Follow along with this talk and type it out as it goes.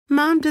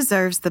Mom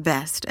deserves the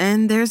best,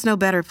 and there's no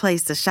better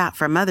place to shop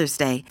for Mother's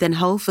Day than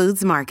Whole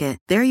Foods Market.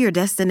 They're your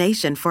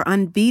destination for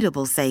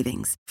unbeatable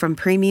savings, from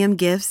premium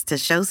gifts to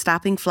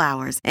show-stopping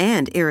flowers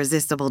and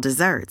irresistible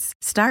desserts.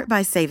 Start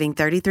by saving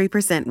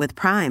 33% with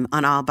Prime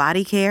on all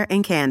body care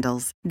and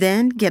candles.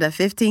 Then get a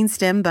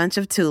 15-stem bunch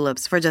of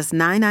tulips for just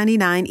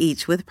 $9.99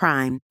 each with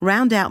Prime.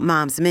 Round out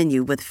Mom's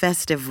menu with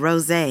festive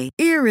rosé,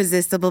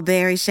 irresistible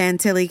berry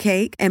chantilly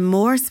cake, and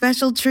more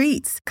special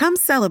treats. Come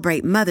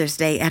celebrate Mother's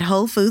Day at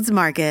Whole Foods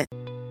Market.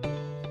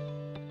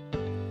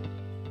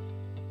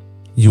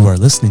 You are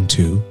listening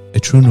to a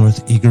True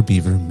North Eager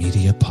Beaver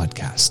Media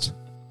Podcast.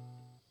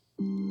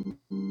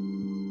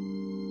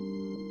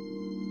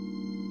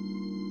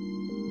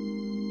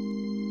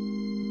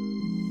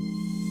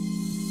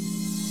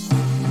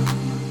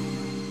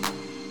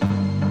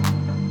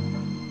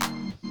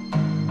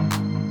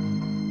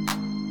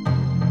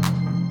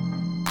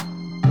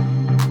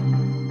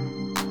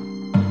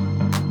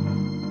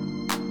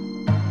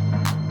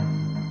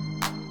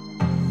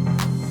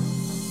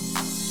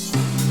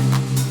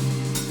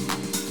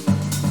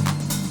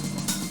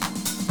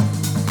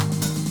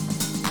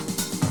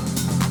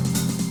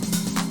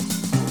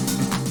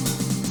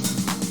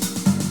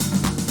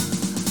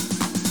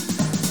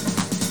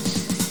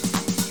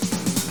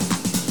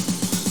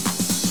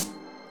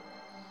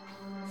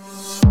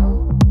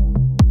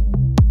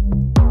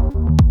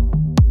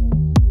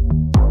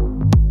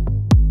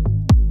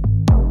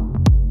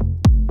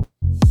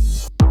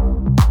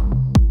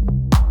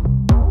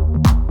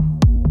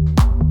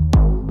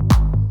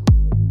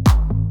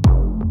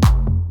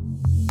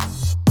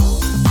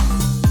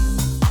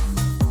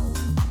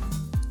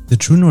 The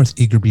True North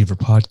Eager Beaver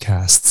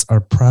podcasts are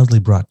proudly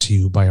brought to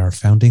you by our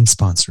founding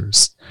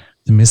sponsors,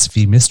 the Miss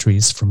V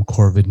Mysteries from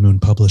Corvid Moon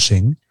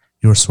Publishing,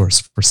 your source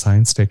for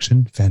science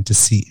fiction,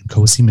 fantasy, and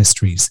cozy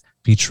mysteries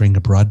featuring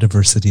a broad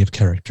diversity of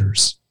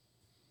characters.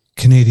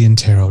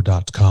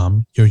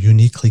 CanadianTarot.com, your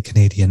uniquely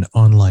Canadian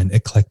online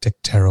eclectic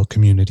tarot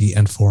community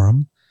and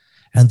forum,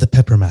 and The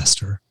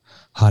Peppermaster,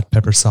 hot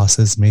pepper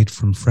sauces made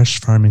from fresh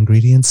farm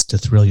ingredients to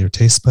thrill your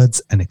taste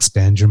buds and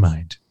expand your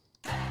mind.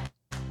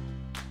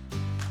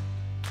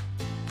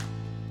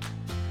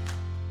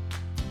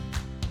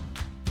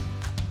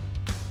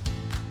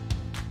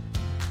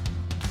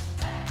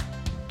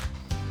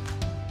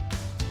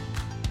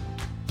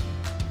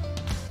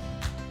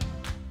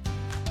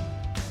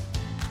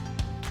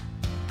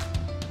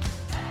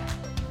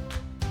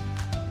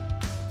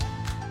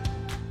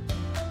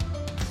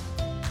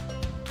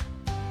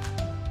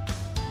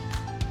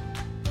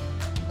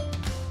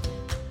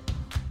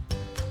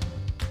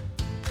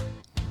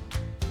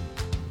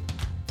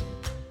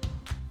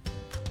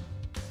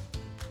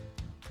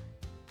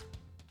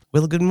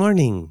 Well, good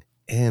morning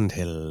and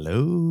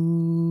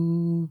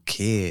hello,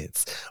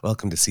 kids.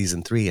 Welcome to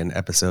Season 3 and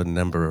episode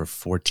number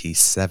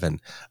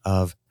 47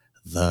 of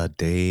The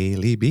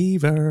Daily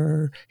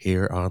Beaver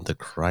here on the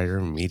Crier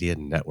Media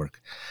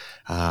Network.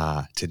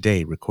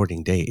 Today,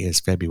 recording day is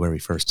February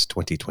 1st,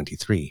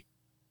 2023.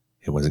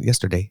 It wasn't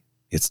yesterday.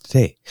 It's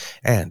today,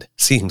 and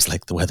seems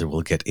like the weather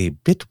will get a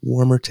bit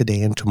warmer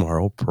today and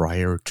tomorrow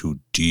prior to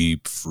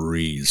Deep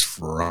Freeze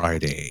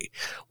Friday,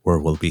 where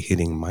we'll be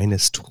hitting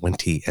minus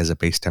 20 as a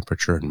base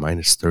temperature and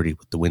minus 30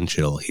 with the wind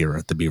chill here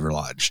at the Beaver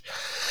Lodge.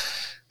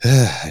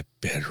 I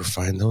better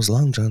find those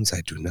long johns. I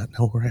do not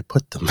know where I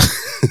put them.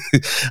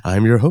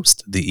 I'm your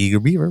host, the Eager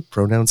Beaver,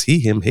 pronouns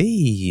he, him,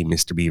 hey,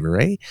 Mr. Beaver,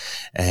 eh?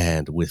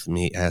 And with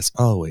me, as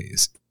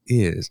always,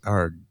 is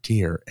our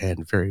dear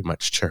and very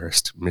much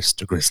cherished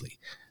Mr. Grizzly.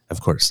 Of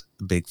course,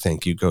 a big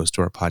thank you goes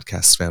to our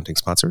podcast's founding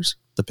sponsors,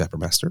 the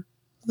Peppermaster,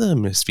 the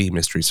Miss V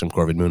Mysteries from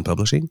Corvid Moon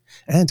Publishing,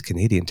 and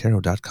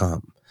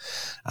CanadianTarot.com.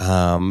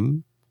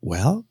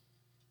 Well,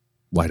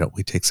 why don't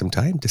we take some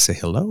time to say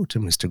hello to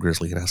Mr.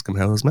 Grizzly and ask him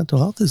how his mental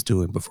health is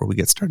doing before we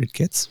get started,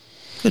 kids?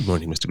 Good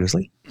morning, Mr.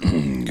 Grizzly.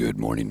 Good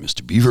morning,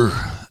 Mr. Beaver.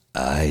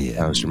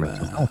 How's your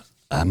mental health?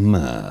 I'm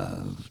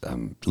a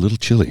little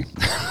chilly.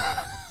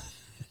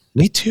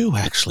 Me too,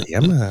 actually.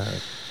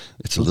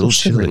 It's a little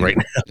chilly right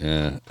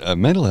now. Yeah.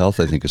 Mental health,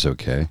 I think, is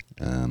okay.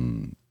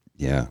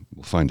 Yeah,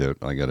 we'll find out.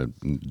 I got a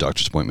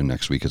doctor's appointment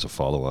next week as a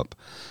follow-up,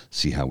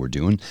 see how we're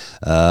doing.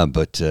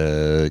 But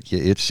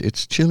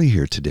it's chilly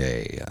here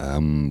today.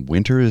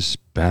 Winter is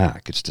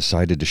back. It's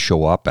decided to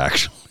show up,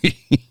 actually.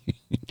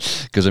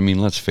 Because, I mean,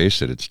 let's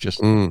face it, it's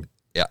just...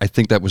 I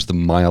think that was the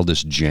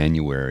mildest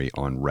January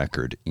on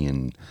record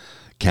in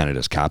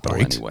Canada's capital,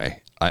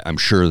 anyway. I'm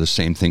sure the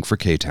same thing for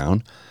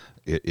K-Town.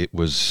 It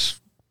was...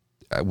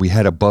 we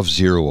had above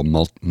zero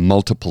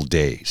multiple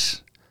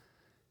days.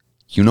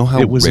 You know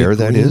how rare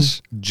that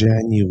is?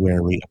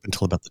 January up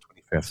until about the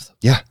 25th.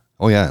 Yeah.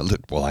 Oh, yeah.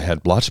 Well, I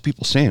had lots of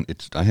people saying,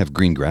 I have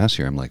green grass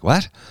here. I'm like,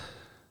 what?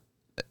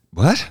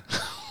 What?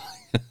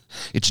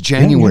 It's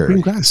January. Yeah,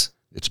 green grass.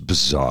 It's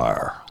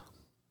bizarre.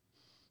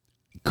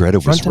 Greta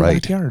was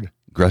right.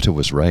 Greta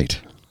was right.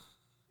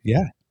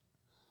 Yeah.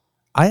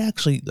 I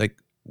actually,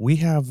 we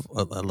have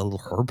a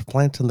little herb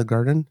plant in the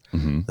garden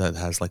that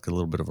has a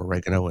little bit of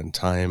oregano and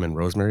thyme and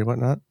rosemary and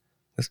whatnot.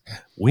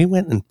 We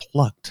went and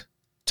plucked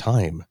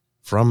thyme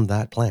from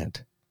that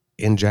plant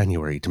in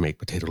January to make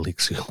potato leek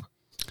soup.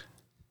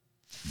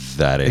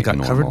 That ain't It got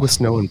normal. covered with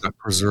snow and got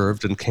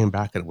preserved and came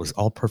back, and it was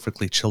all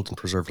perfectly chilled and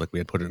preserved like we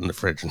had put it in the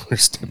fridge, and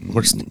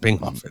we're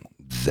snipping off it.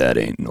 That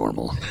ain't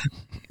normal.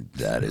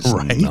 That is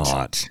Right?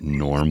 not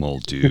normal,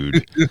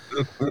 dude.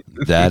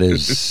 That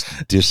is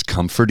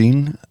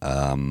discomforting.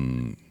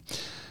 I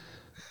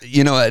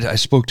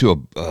spoke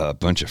to a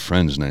bunch of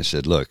friends, and I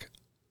said, look,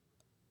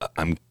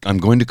 I'm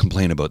going to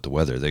complain about the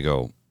weather. They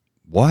go,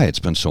 why? It's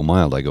been so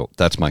mild. I go,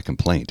 that's my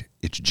complaint.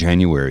 It's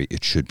January.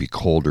 It should be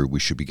colder. We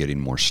should be getting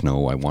more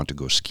snow. I want to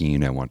go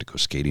skiing. I want to go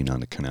skating on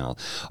the canal.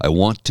 I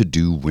want to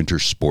do winter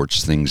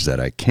sports, things that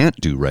I can't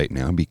do right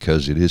now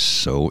because it is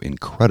so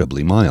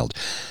incredibly mild.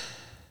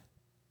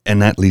 And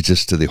that leads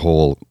us to the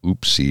whole,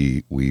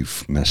 oopsie,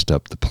 we've messed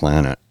up the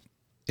planet.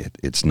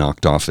 It's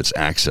knocked off its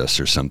axis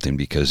or something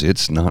because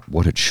it's not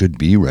what it should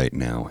be right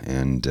now.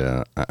 And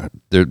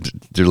they're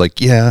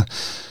like, yeah.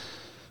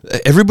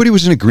 Everybody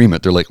was in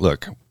agreement. They're like,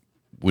 look,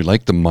 we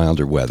like the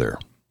milder weather,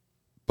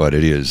 but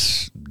it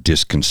is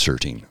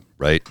disconcerting,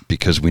 right?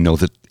 Because we know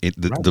that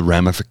the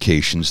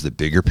ramifications, the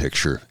bigger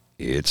picture,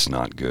 it's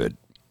not good.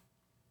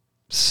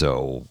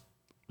 So,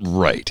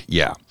 right,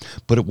 yeah.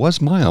 But it was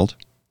mild.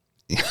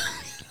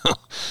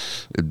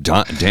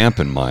 Damp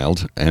and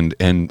mild. And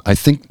I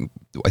think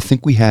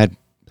we had,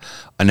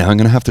 and now I'm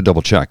going to have to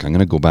double check. I'm going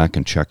to go back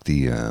and check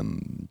the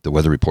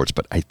weather reports,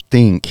 but I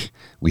think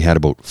we had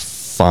about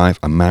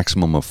a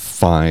maximum of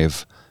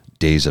 5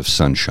 days of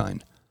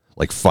sunshine.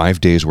 Like 5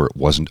 days where it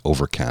wasn't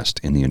overcast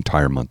in the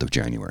entire month of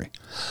January.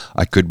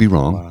 I could be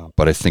wrong,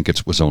 but I think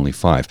it was only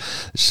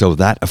 5. So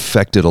that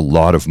affected a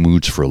lot of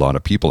moods for a lot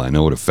of people. I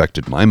know it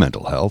affected my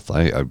mental health.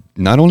 I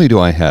not only do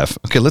I have,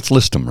 okay, let's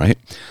list them, right?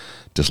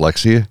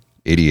 Dyslexia,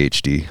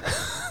 ADHD,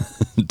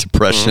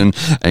 depression,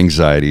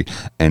 anxiety,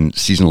 and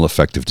seasonal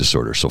affective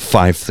disorder. So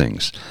 5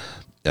 things.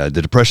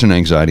 The depression and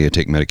anxiety I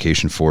take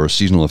medication for.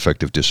 Seasonal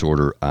affective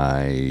disorder,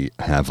 I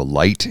have a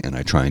light and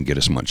I try and get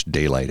as much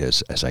daylight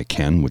as I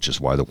can, which is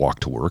why the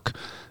walk to work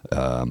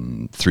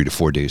 3 to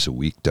 4 days a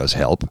week does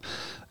help.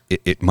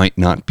 It might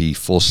not be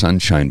full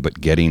sunshine,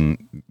 but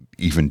getting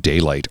even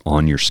daylight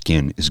on your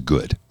skin is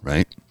good,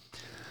 right?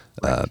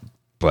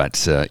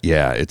 But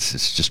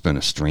it's just been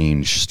a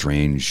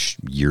strange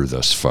year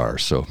thus far.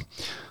 So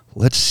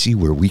let's see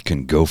where we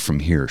can go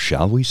from here,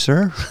 shall we,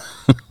 sir?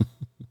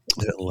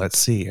 Let's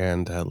see,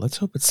 and let's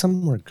hope it's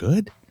somewhere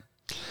good.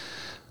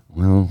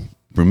 Well,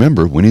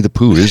 remember, Winnie the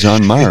Pooh is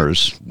on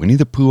Mars. Winnie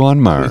the Pooh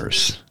on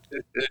Mars.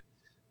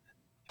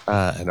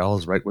 And all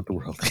is right with the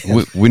world.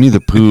 Winnie the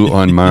Pooh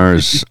on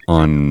Mars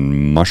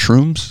on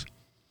mushrooms?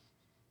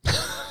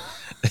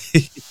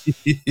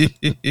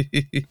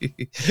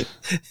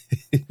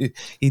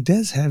 He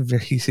does have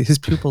his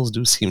pupils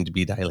do seem to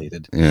be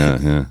dilated.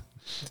 Yeah.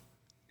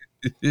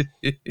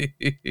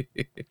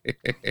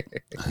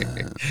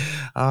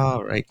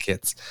 All right,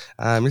 kids.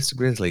 Mr.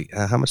 Grizzly,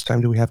 how much time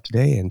do we have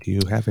today, and do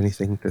you have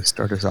anything to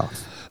start us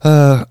off?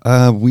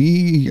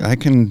 We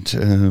can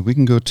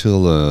go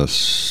till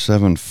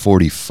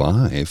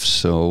 7:45,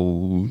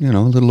 so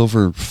a little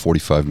over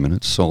 45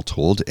 minutes all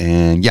told.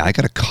 And yeah, I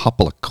got a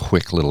couple of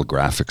quick little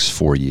graphics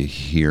for you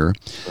here.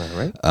 All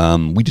right.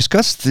 We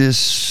discussed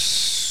this.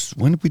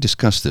 When did we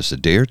discuss this? A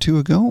day or two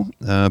ago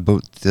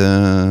about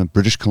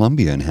British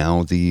Columbia and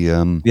how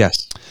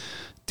yes.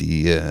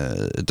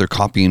 They're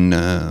copying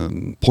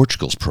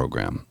Portugal's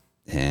program,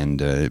 and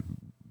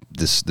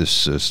this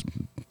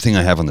thing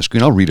I have on the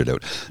screen, I'll read it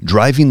out.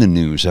 Driving the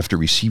news. After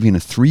receiving a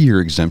 3-year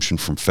exemption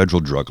from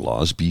federal drug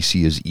laws,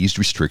 BC has eased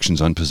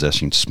restrictions on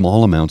possessing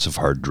small amounts of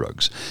hard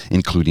drugs,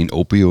 including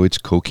opioids,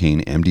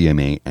 cocaine,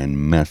 MDMA, and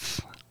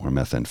meth or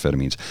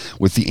methamphetamines,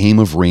 with the aim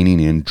of reining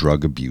in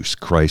drug abuse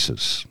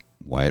crisis.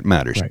 Why it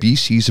matters. Right.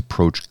 BC's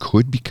approach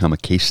could become a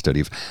case study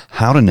of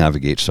how to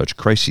navigate such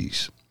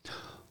crises,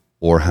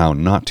 or how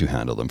not to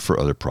handle them for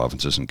other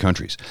provinces and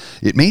countries.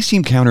 It may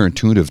seem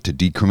counterintuitive to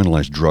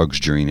decriminalize drugs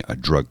during a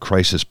drug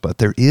crisis, but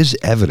there is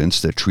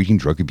evidence that treating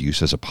drug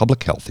abuse as a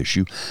public health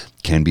issue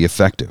can be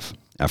effective.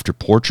 After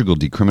Portugal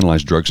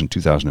decriminalized drugs in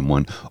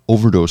 2001,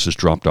 overdoses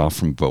dropped off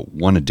from about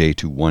 1 a day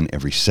to 1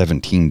 every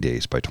 17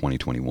 days by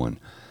 2021.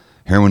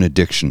 Heroin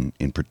addiction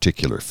in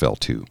particular fell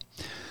too.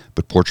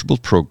 But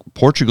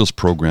Portugal's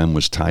program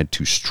was tied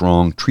to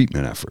strong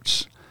treatment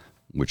efforts,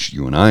 which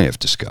you and I have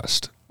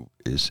discussed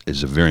is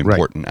a very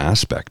important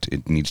aspect.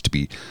 It needs to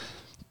be,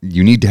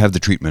 you need to have the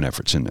treatment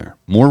efforts in there.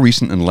 More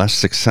recent and less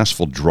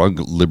successful drug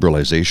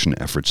liberalization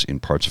efforts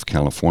in parts of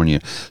California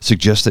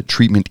suggest that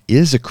treatment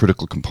is a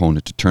critical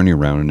component to turning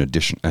around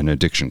an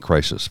addiction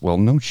crisis. Well,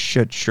 no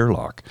shit,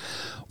 Sherlock.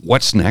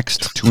 What's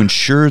next? To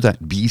ensure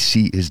that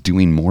BC is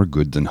doing more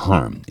good than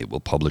harm, it will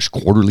publish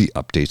quarterly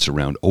updates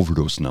around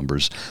overdose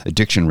numbers,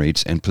 addiction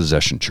rates, and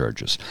possession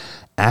charges.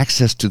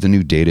 Access to the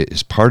new data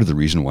is part of the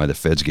reason why the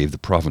feds gave the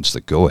province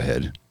the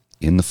go-ahead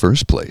in the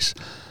first place.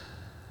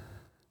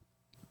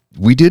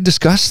 We did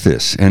discuss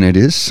this, and it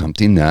is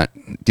something that,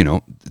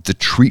 the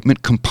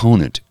treatment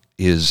component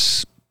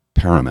is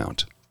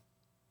paramount.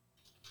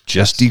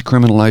 Just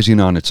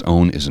decriminalizing on its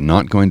own is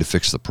not going to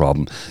fix the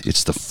problem.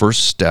 It's the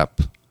first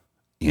step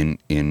in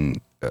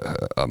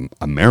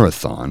a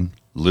marathon,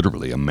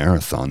 literally a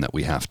marathon that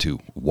we have to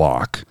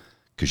walk,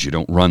 because you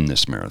don't run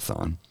this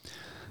marathon.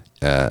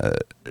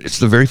 It's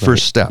the very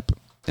first step,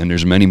 and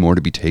there's many more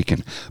to be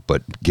taken.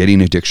 But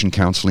getting addiction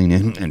counseling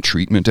in and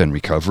treatment and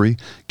recovery,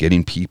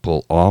 getting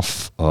people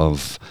off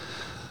of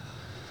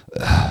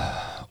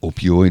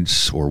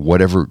opioids or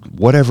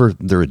whatever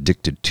they're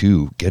addicted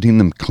to, getting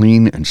them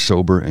clean and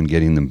sober and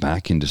getting them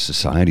back into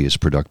society as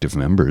productive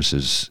members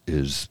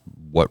is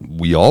what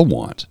we all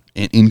want,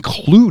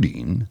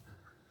 including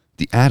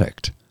the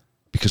addict.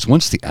 Because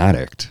once the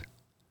addict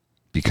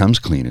becomes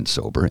clean and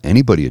sober,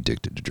 anybody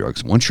addicted to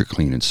drugs, once you're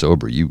clean and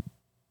sober, and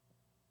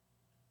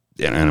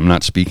I'm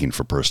not speaking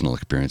for personal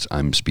experience,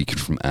 I'm speaking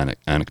from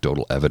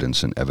anecdotal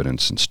evidence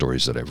and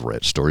stories that I've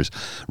read,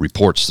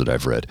 reports that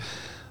I've read.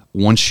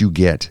 Once you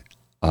get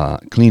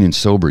clean and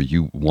sober,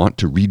 you want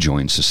to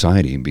rejoin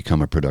society and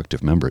become a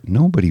productive member.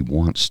 Nobody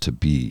wants to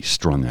be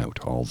strung out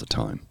all the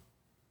time.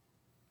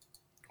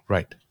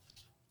 Right.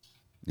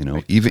 You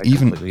know,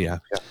 even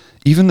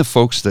the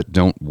folks that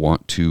don't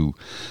want to,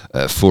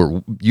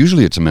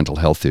 usually it's a mental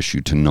health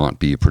issue to not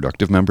be a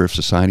productive member of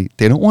society.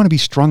 They don't want to be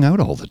strung out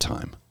all the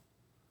time.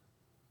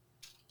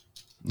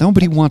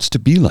 Nobody wants to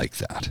be like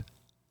that.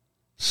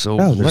 So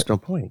there's no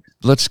point.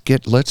 Let's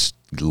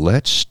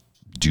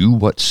do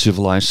what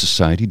civilized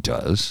society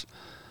does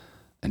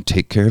and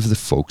take care of the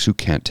folks who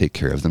can't take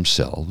care of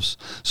themselves,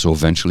 so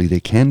eventually they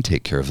can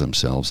take care of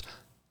themselves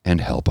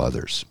and help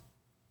others.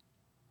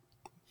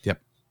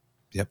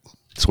 Yep.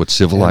 It's what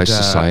civilized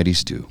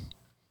societies do.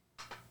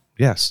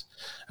 Yes.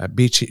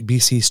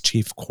 BC's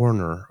chief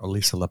coroner,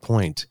 Elisa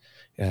Lapointe,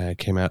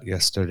 came out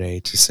yesterday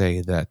to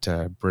say that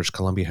British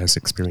Columbia has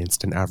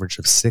experienced an average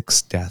of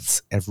 6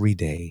 deaths every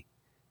day,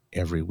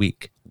 every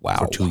week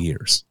for 2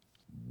 years.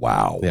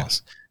 Wow.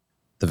 Yes.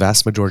 The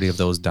vast majority of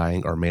those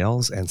dying are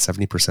males, and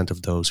 70%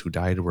 of those who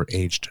died were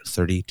aged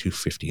 30 to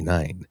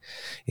 59.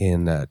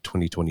 In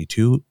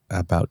 2022,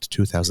 about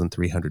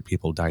 2,300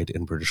 people died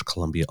in British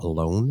Columbia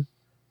alone,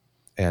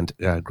 and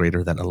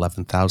greater than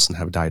 11,000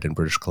 have died in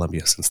British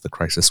Columbia since the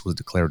crisis was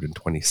declared in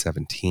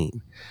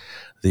 2017.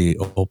 The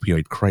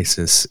opioid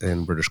crisis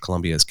in British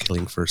Columbia is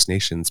killing First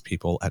Nations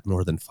people at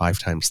more than 5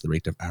 times the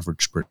rate of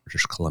average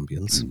British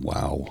Columbians.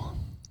 Wow.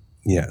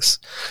 Yes.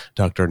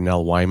 Dr.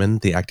 Nell Wyman,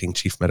 the acting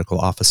chief medical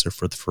officer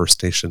for the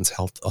First Nations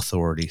Health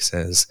Authority,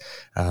 says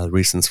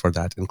reasons for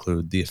that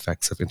include the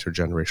effects of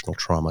intergenerational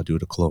trauma due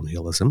to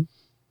colonialism,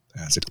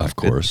 as expected. Of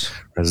course.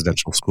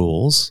 Residential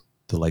schools,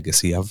 the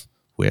legacy of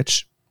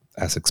which,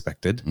 as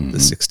expected, the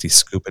 60s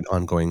scoop and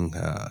ongoing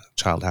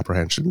child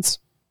apprehensions,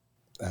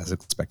 as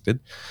expected,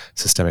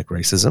 systemic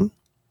racism,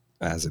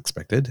 as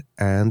expected,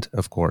 and,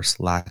 of course,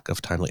 lack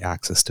of timely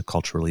access to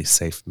culturally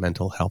safe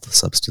mental health,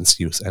 substance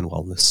use, and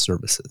wellness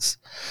services.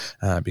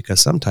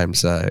 Because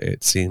sometimes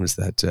it seems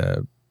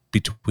that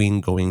between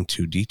going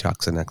to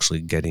detox and actually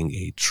getting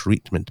a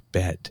treatment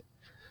bed,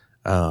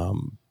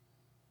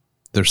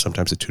 there's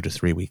sometimes a 2 to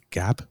 3 week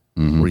gap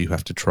where you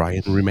have to try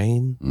and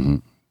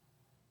remain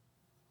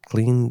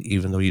clean,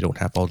 even though you don't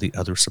have all the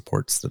other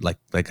supports that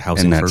like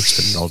housing first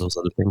and all those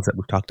other things that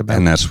we've talked about.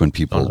 And that's when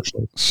people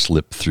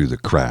slip through the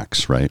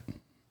cracks, right?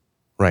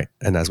 Right.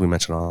 And as we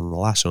mentioned on the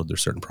last show,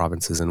 there's certain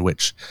provinces in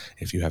which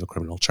if you have a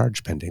criminal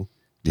charge pending,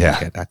 you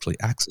can't actually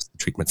access the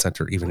treatment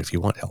center even if you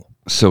want help.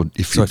 So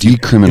if you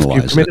decriminalize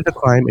if you committed a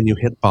crime and you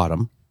hit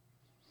bottom,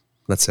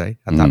 let's say,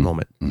 at that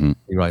moment, you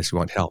realize you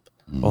want help.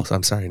 Oh,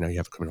 I'm sorry, now you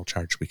have a criminal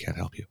charge. We can't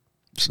help you.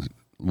 So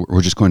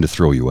we're just going to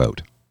throw you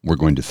out. We're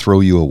going to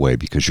throw you away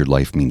because your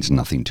life means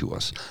nothing to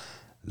us.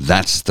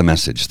 That's the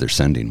message they're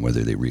sending,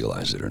 whether they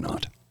realize it or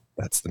not.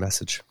 That's the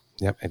message.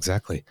 Yep,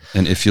 exactly.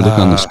 And if you look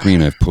on the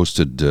screen, I've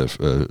posted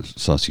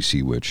Saucy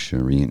Sea Witch,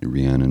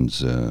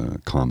 Rhiannon's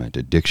comment.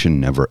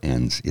 Addiction never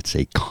ends. It's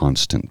a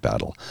constant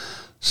battle.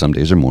 Some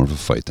days are more of a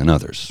fight than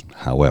others.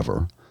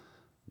 However,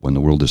 when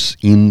the world is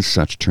in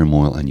such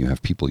turmoil and you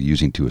have people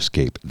using to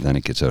escape, then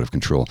it gets out of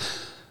control.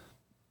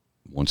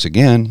 Once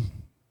again,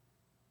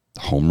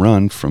 home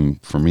run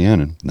from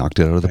Rhiannon, knocked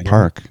it out of the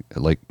park.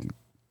 Like,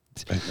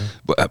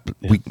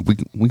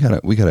 we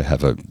gotta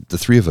have the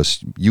three of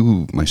us,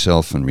 you,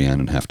 myself, and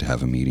Rhiannon have to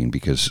have a meeting,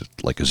 because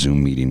like a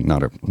Zoom meeting,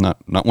 not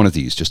one of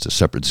these, just a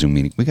separate Zoom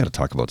meeting. We got to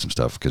talk about some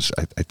stuff, because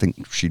I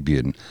think she'd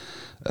be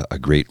a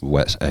great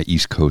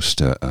East Coast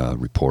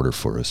reporter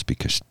for us,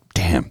 because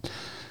damn,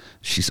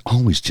 she's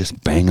always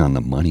just bang on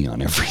the money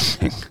on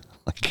everything.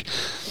 Like,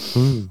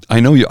 I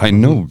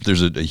know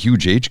there's a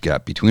huge age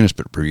gap between us,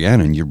 but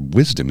Rhiannon, your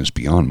wisdom is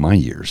beyond my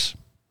years.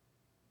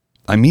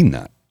 I mean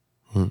that.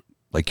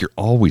 Like, you're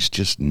always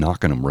just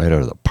knocking them right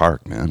out of the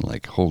park, man.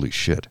 Like, holy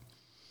shit.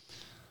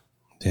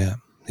 Yeah.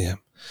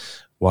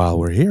 While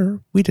we're here,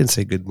 we didn't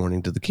say good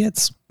morning to the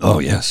kids. Oh,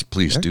 yes.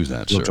 Please do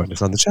that, sir. Join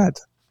us on the chat.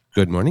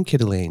 Good morning,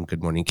 Kit Elaine.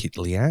 Good morning, Kit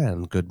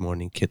Leanne. Good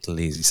morning, Kit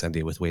Lazy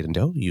Sunday with Wade and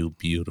Doe. You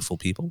beautiful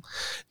people.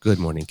 Good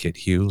morning, Kit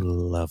Hugh.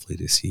 Lovely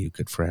to see you,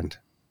 good friend.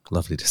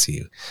 Lovely to see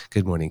you.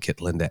 Good morning,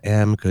 Kit Linda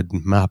M. Good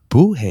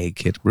mabuhay,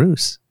 Kit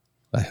Bruce.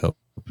 I hope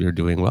you're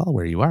doing well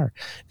where you are.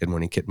 Good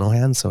morning, Kit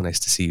Mohan. So nice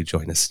to see you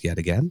join us yet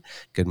again.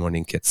 Good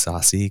morning, Kit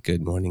Saucy.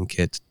 Good morning,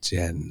 Kit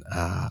Jen.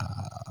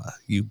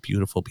 You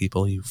beautiful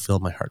people. You fill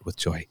my heart with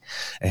joy.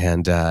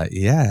 And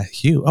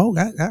Hugh. Oh,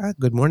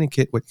 good morning,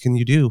 Kit. What can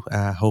you do?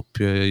 Hope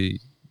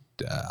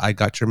I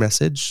got your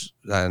message,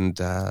 and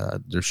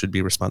there should be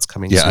a response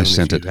coming soon. I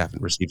sent if you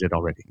haven't received it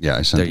already. Yeah,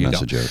 I sent the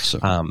message out.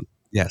 So.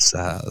 Yes,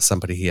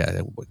 somebody,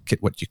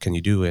 Kit, what can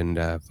you do? And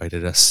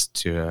invited us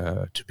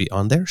to be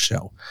on their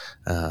show.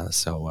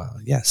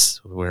 Yes,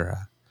 we're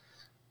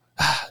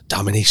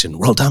domination.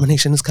 World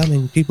domination is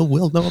coming. People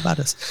will know about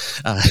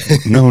us.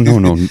 No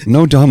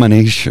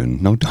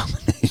domination. No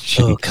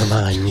domination. Oh, come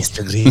on,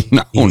 Mr. Green.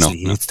 No.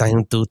 It's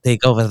time to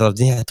take over the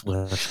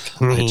network.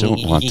 I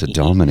don't want to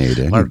dominate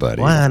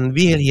anybody. $1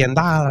 billion.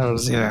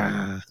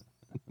 Yeah.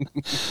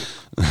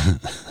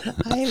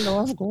 I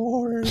love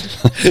Gord.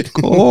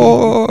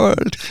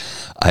 Gord.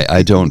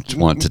 I don't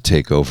want to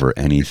take over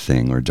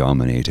anything or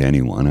dominate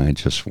anyone. I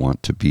just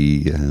want to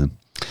be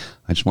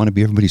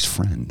everybody's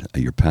friend,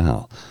 your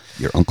pal,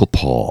 your Uncle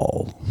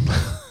Paul.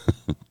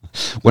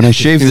 When I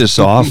shave this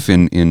off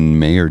in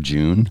May or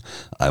June,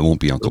 I won't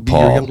be Uncle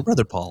Paul. Your younger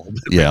brother Paul.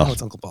 Yeah, now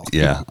it's Uncle Paul.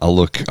 Yeah, I'll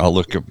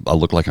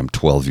look like I'm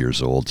 12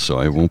 years old, so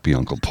I won't be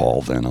Uncle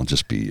Paul then. I'll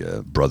just be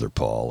Brother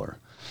Paul or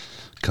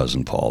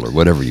Cousin Paul or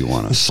whatever you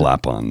want to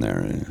slap on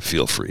there.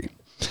 Feel free.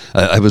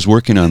 I was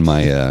working on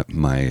my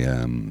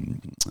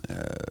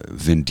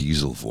Vin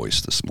Diesel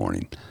voice this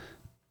morning.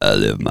 I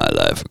live my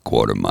life a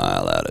quarter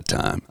mile at a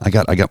time. I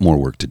got more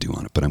work to do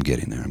on it, but I'm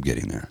getting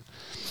there.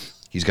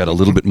 He's got a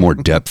little bit more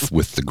depth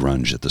with the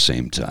grunge at the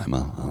same time.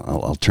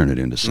 I'll turn it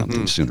into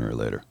something sooner or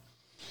later.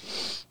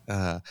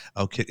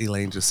 Kit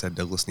Elaine just said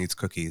Douglas needs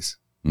cookies.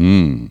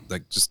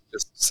 Like just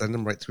send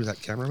them right through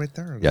that camera right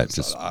there. Yeah,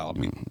 I'll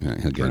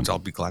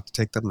be glad to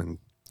take them. And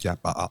yeah,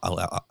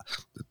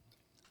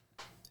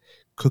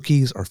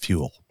 cookies are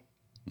fuel.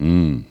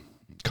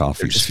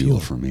 Coffee's fuel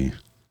for me.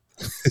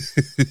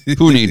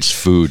 Who needs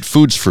food?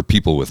 Food's for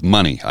people with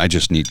money. I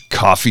just need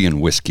coffee and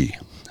whiskey.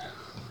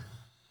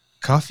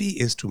 Coffee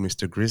is to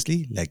Mr.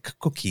 Grizzly like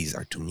cookies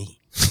are to me.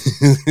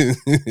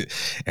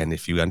 And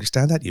if you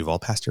understand that, you've all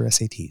passed your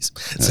SATs.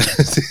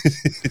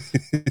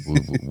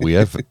 We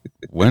have.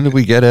 When did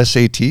we get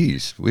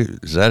SATs?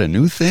 Is that a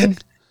new thing?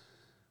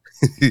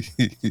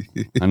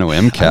 I know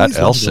MCAT,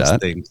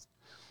 LSAT.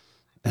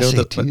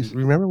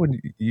 Remember when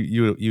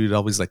you'd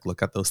always like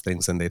look at those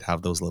things and they'd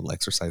have those little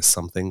exercise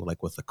something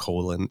like with the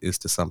colon is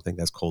to something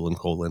as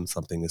colon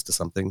something is to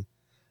something,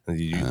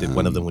 and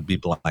one of them would be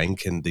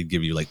blank and they'd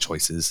give you like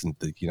choices and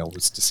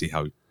was to see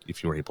how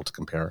if you were able to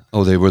compare.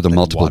 Oh, they were the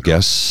multiple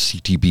guess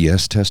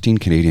CTBS testing,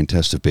 Canadian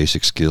Test of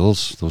Basic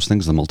Skills. Those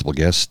things, the multiple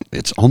guess.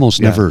 It's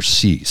almost never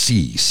C. So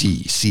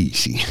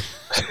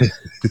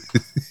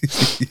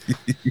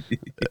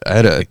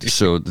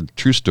the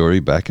true story.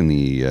 Back in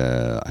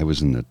I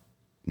was in the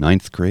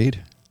 10th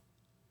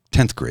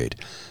grade,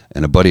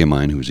 and a buddy of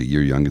mine who was a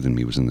year younger than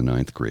me was in the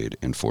 9th grade,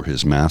 and for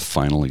his math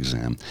final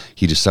exam,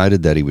 he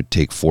decided that he would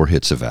take 4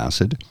 hits of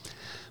acid,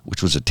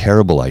 which was a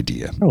terrible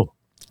idea. Oh.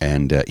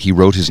 And he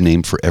wrote his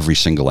name for every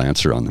single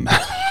answer on the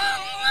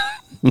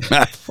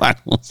math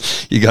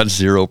finals. He got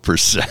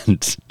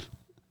 0%.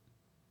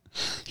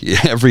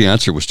 Every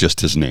answer was just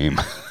his name.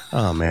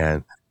 Oh,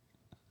 man.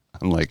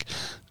 I'm like,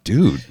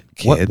 dude,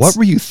 what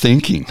were you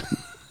thinking?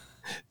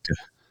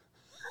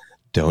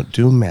 Don't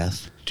do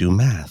meth, do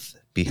math.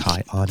 Be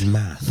high on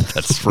math.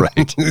 That's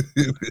right.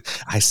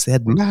 I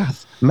said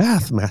math,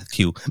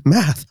 Q.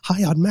 Math,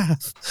 high on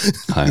math.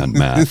 High on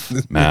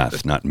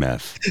math, not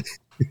meth.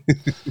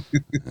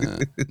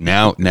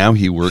 Now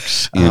he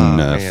works in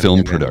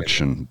film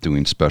production,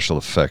 doing special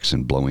effects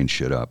and blowing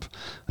shit up.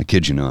 I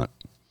kid you not.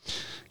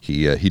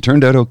 He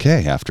turned out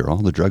okay after all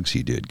the drugs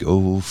he did.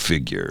 Go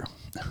figure.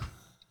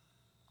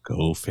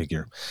 Go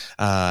figure.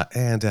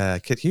 And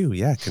Kit Hugh,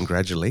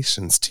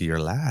 congratulations to your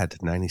lad.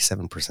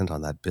 97%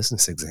 on that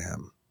business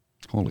exam.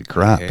 Holy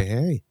crap.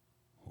 Hey.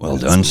 Well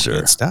done,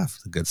 sir.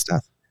 Good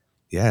stuff.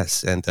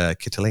 Yes. And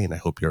Kit Elaine, I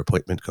hope your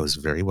appointment goes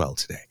very well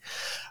today.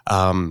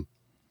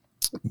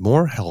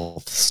 More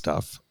health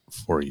stuff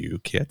for you,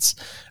 Kits.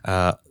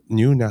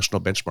 New national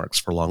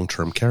benchmarks for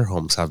long-term care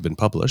homes have been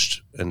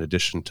published, in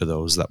addition to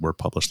those that were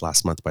published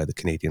last month by the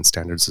Canadian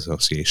Standards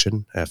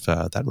Association. If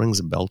that rings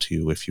a bell to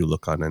you, if you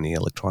look on any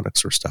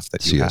electronics or stuff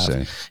that you CSA.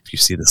 have, if you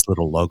see this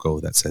little logo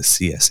that says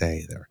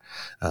CSA there,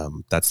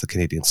 that's the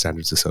Canadian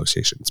Standards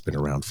Association. It's been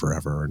around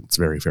forever, and it's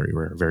very, very,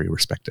 very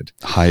respected.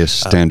 Highest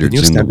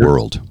standards in the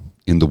world.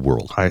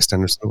 Highest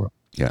standards in the world.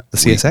 Yeah. The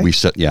CSA?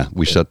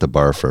 We set the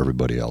bar for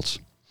everybody else.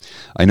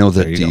 I know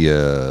that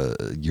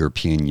the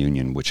European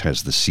Union, which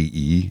has the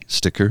CE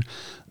sticker,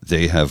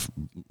 they have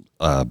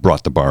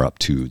brought the bar up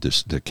to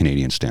the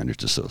Canadian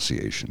Standards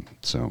Association.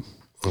 So,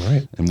 all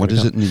right. And what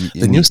is it?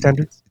 The new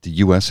standards? The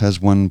U.S.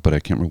 has one, but I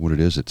can't remember what it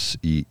is. It's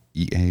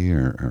EA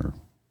or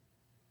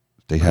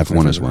they have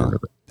one as well.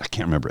 I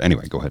can't remember.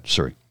 Anyway, go ahead.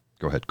 Sorry.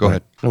 Go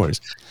ahead. No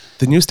worries.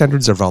 The new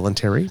standards are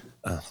voluntary,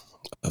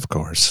 of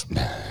course.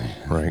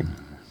 Right.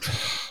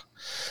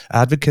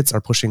 Advocates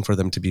are pushing for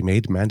them to be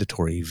made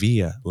mandatory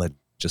via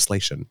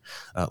legislation.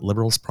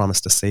 Liberals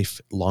promised a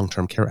safe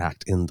long-term care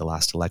act in the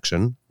last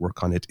election.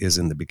 Work on it is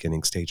in the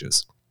beginning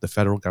stages. The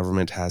federal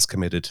government has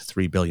committed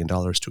 $3 billion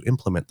to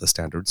implement the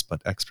standards,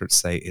 but experts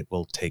say it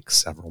will take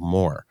several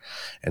more.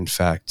 In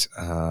fact,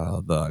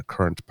 the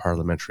current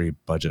parliamentary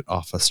budget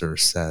officer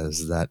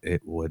says that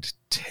it would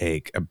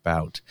take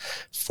about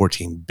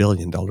 $14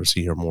 billion a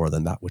year more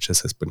than that which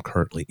has been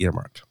currently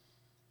earmarked.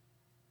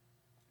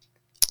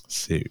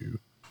 So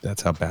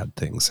that's how bad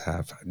things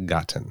have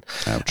gotten.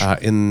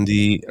 In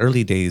the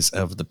early days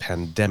of the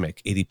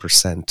pandemic,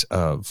 80%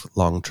 of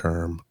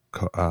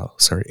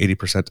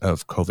 80%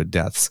 of COVID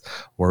deaths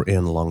were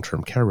in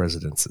long-term care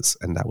residences,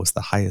 and that was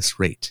the highest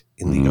rate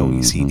in the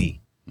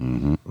OECD.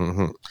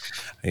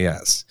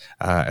 Yes.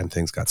 And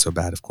things got so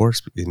bad, of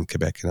course, in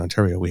Quebec and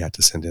Ontario, we had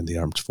to send in the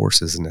armed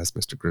forces, and as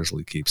Mr.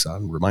 Grizzly keeps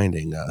on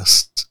reminding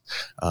us,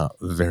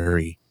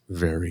 very,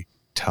 very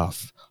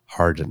tough,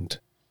 hardened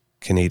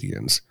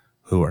Canadians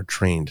who are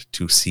trained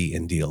to see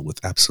and deal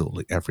with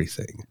absolutely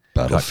everything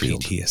got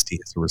PTSD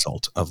as a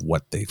result of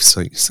what they've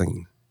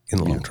seen in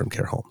long-term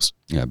care homes.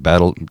 Yeah,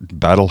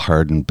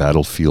 battle-hardened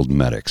battlefield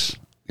medics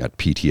got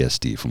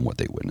PTSD from what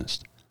they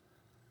witnessed.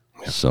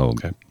 Yeah. So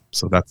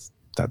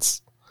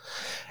that's,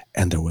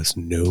 and there was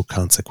no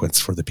consequence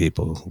for the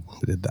people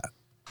who did that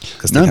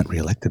because they got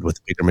reelected with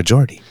a bigger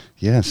majority.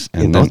 Yes,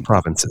 and in both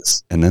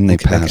provinces. And then they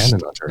passed.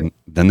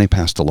 Then they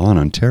passed a law in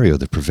Ontario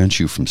that prevents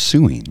you from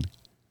suing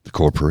the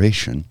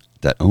corporation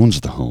that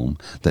owns the home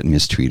that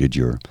mistreated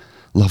your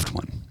loved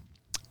one.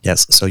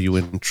 Yes, so you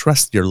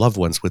entrust your loved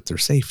ones with their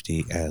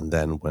safety, and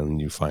then when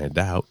you find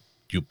out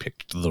you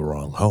picked the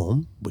wrong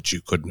home, which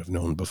you couldn't have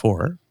known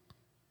before,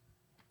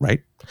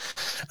 right?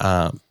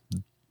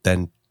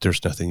 Then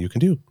there's nothing you can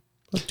do.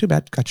 Well, too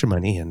bad, got your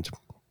money, and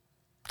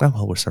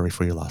we're sorry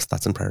for your loss.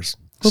 Thoughts and prayers.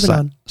 Moving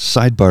on.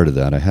 Sidebar to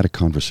that, I had a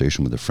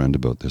conversation with a friend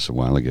about this a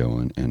while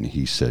ago, and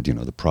he said,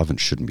 the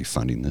province shouldn't be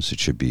funding this. It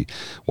should be,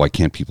 why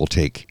can't people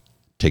take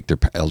their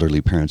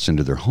elderly parents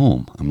into their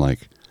home? I'm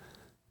like,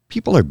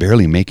 people are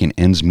barely making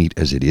ends meet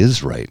as it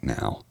is right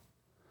now.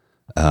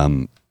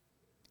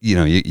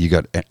 You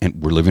got,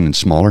 and we're living in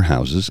smaller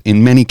houses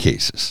in many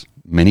cases.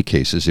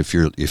 If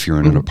you're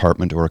in an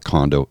apartment or a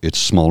condo, it's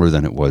smaller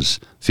than it was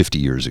 50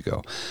 years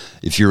ago.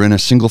 If you're in a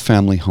single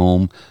family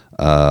home,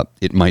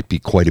 it might be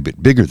quite a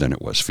bit bigger than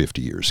it was 50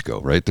 years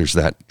ago, right? There's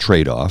that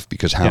trade-off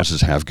because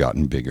houses have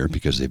gotten bigger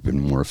because they've been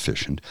more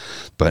efficient.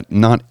 But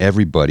not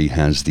everybody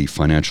has the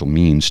financial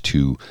means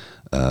to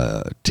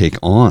take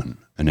on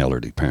an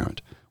elderly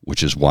parent,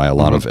 which is why a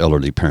lot of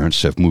elderly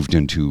parents have moved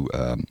into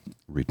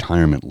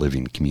retirement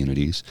living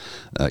communities,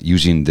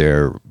 using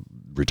their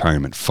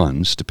retirement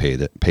funds to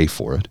pay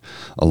for it,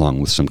 along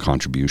with some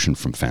contribution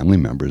from family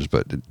members.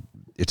 But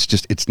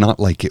it's not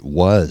like it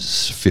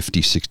was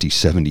 50, 60,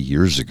 70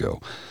 years ago.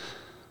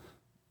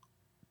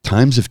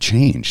 Times have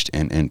changed,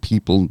 and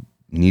people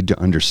need to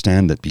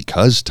understand that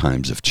because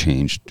times have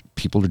changed,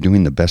 people are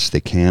doing the best they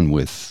can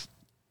with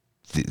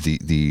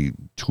the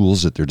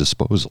tools at their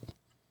disposal.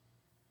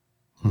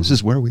 This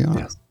is where we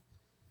are.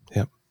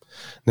 Yeah.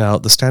 Now,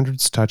 the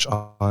standards touch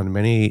on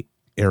many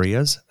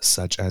areas,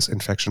 such as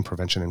infection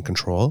prevention and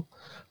control,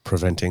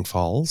 preventing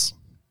falls,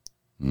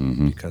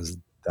 because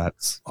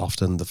that's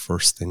often the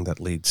first thing that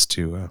leads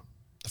to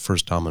the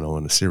first domino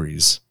in a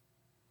series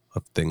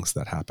of things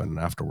that happen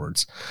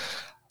afterwards.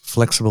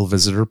 Flexible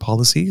visitor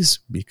policies,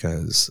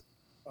 because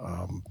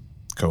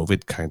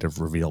COVID kind of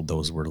revealed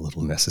those were a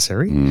little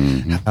necessary.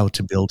 How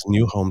to build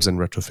new homes and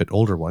retrofit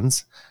older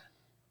ones.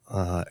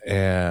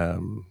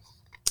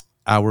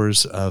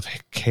 Hours of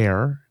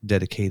care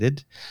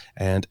dedicated,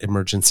 and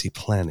emergency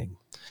planning.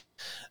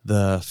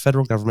 The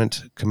federal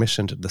government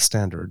commissioned the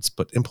standards,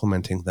 but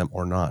implementing them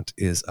or not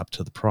is up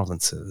to the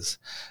provinces.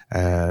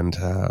 And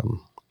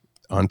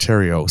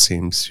Ontario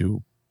seems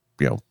to,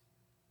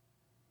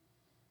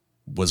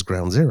 was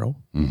ground zero.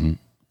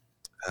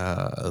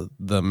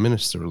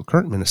 The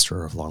current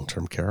minister of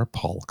long-term care,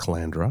 Paul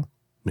Calandra,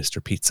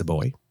 Mr. Pizza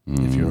Boy,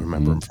 if you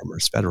remember him from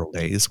his federal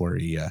days, where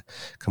he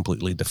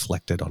completely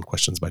deflected on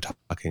questions by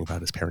talking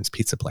about his parents'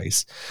 pizza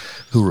place,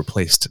 who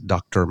replaced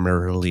Dr.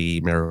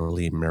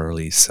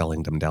 merrily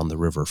selling them down the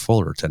river,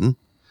 Fullerton,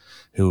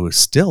 who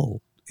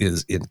still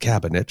is in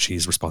cabinet.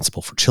 She's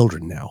responsible for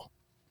children now.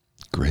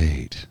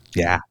 Great.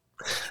 Yeah.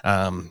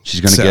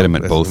 She's going to get him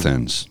at both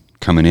ends,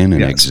 coming in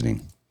and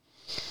exiting.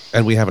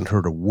 And we haven't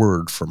heard a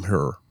word from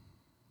her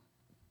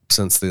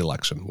since the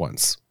election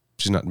once.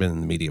 She's not been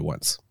in the media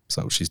once.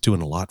 So she's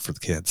doing a lot for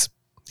the kids.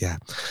 Yeah.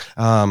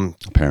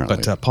 Apparently.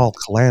 But Paul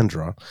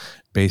Calandra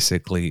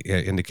basically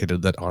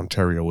indicated that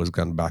Ontario was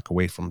going to back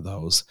away from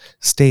those,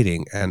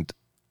 stating, and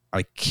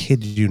I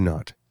kid you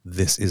not,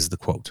 this is the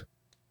quote.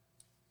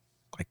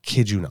 I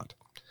kid you not.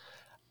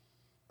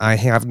 I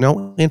have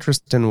no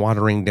interest in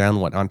watering down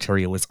what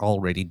Ontario is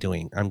already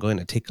doing. I'm going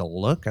to take a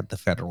look at the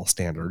federal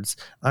standards.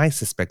 I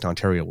suspect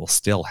Ontario will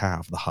still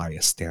have the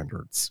highest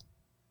standards.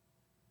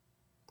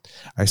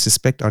 I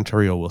suspect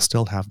Ontario will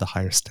still have the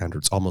highest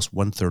standards. Almost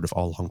 1/3 of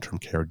all long-term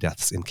care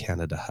deaths in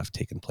Canada have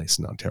taken place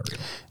in Ontario.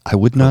 I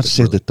would not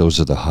say that those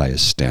are the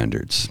highest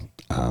standards.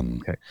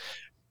 Okay.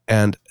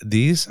 And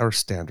these are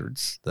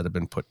standards that have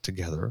been put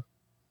together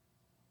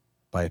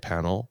by a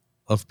panel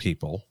of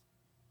people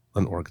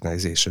and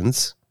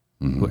organizations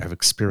who have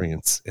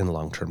experience in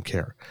long-term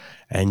care.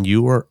 And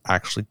you are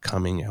actually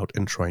coming out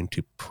and trying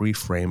to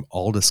pre-frame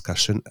all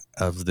discussion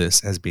of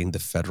this as being the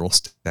federal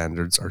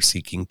standards are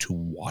seeking to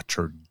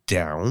water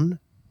down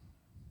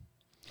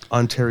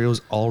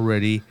Ontario's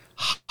already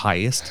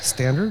highest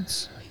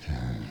standards.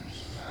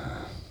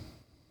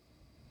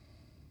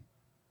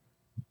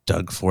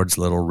 Doug Ford's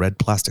little red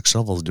plastic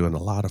shovel is doing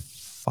a lot of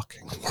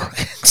fucking work.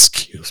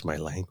 Excuse my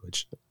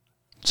language.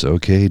 It's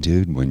okay,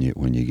 dude. When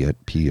you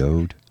get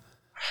PO'd,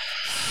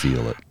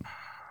 feel it.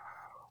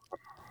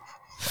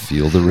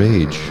 Feel the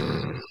rage.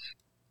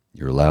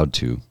 You're allowed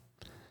to.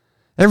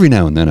 Every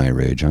now and then I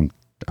rage. I'm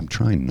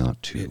trying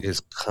not to. It is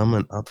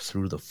coming up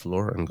through the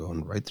floor and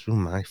going right through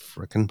my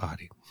frickin'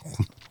 body.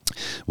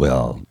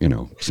 Well,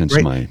 since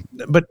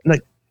but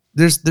like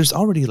there's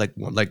already like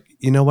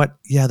you know what?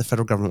 Yeah, the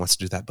federal government wants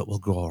to do that, but we'll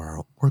go our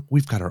own work.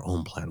 We've got our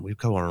own plan. We've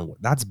got our own.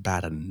 That's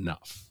bad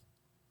enough.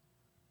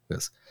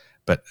 Yes.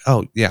 But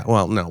no,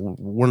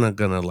 we're not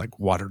gonna like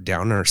water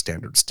down our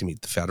standards to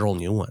meet the federal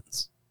new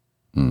ones.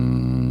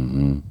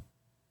 Mm-hmm.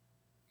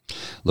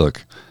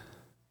 Look,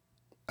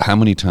 how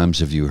many times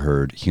have you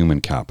heard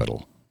human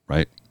capital,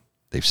 right?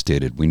 They've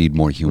stated we need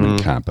more human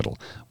capital,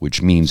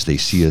 which means they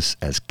see us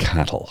as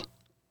cattle.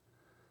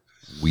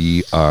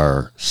 We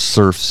are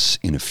serfs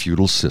in a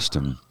feudal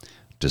system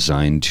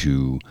designed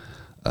to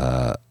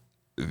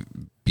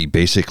be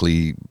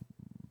basically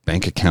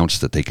bank accounts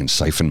that they can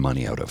siphon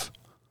money out of.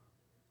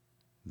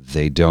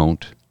 They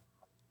don't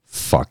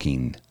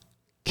fucking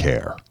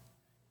care.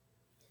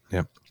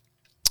 Yep.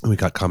 We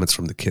got comments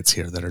from the kids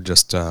here that are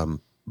just,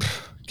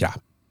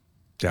 Yep.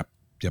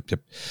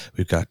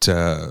 We've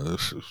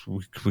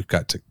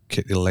got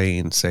Kit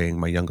Elaine saying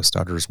my youngest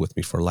daughter is with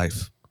me for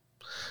life.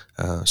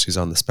 She's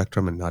on the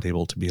spectrum and not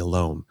able to be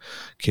alone.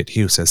 Kit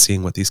Hugh says,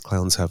 seeing what these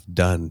clowns have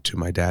done to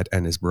my dad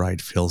and his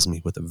bride fills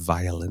me with a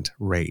violent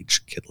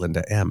rage. Kit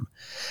Linda M.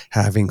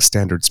 Having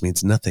standards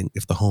means nothing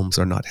if the homes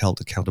are not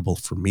held accountable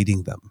for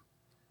meeting them.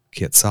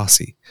 Kit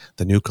Saucy.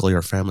 The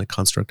nuclear family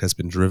construct has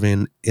been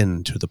driven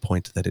in to the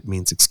point that it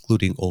means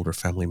excluding older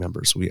family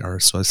members. We are a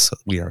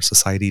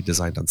society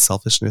designed on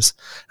selfishness,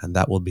 and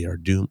that will be our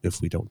doom if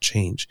we don't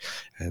change.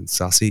 And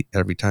Saucy,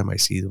 every time I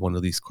see one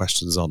of these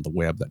questions on the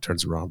web that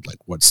turns around like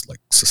what's like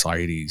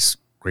society's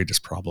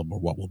greatest problem or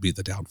what will be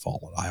the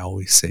downfall, I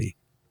always say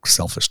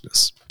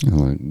selfishness.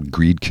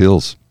 Greed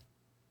kills.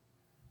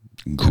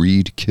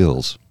 Greed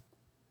kills.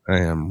 I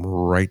am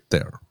right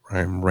there.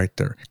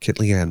 Kit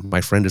Leanne,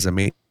 my friend is a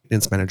maintenance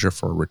manager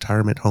for a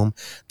retirement home.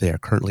 They are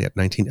currently at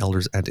 19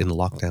 elders and in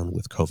lockdown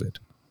with COVID.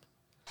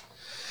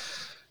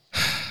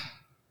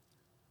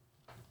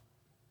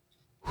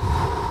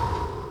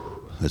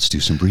 Let's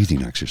do some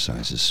breathing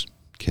exercises,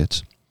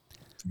 kids.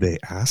 They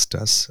asked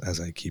us,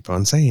 as I keep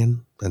on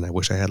saying, and I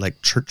wish I had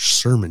like church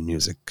sermon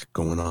music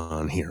going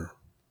on here.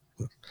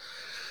 It's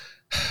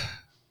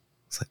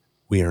like,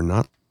 we are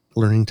not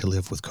learning to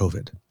live with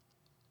COVID.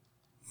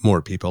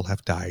 More people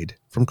have died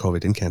from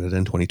COVID in Canada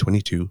in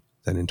 2022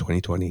 than in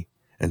 2020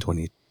 and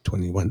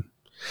 2021.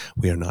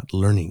 We are not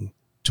learning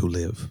to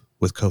live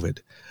with COVID.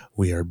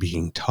 We are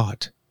being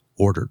taught,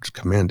 ordered,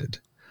 commanded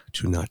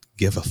to not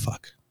give a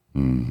fuck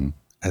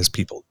as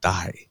people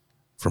die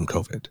from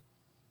COVID.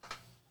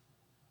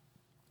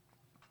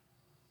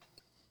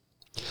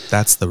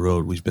 That's the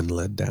road we've been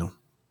led down.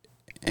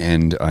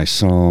 And I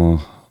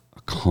saw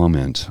a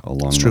comment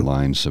along the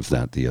lines of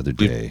that the other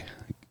day,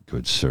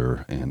 good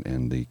sir,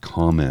 and the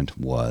comment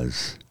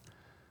was,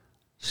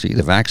 see,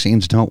 the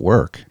vaccines don't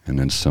work. And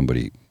then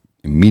somebody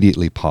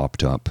immediately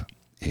popped up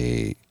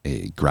a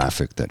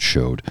graphic that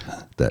showed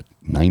that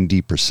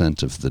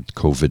 90% of the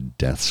COVID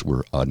deaths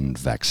were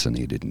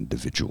unvaccinated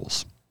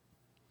individuals.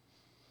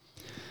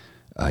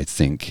 I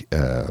think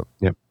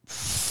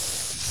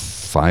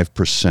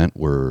 5%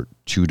 were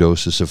 2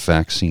 doses of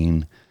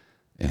vaccine,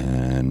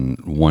 and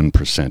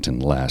 1%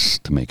 and less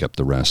to make up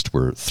the rest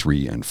were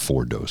 3 and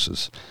 4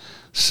 doses.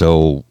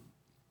 So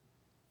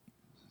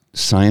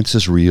science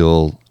is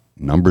real.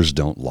 Numbers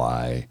don't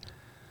lie.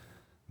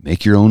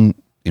 Make your own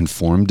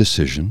informed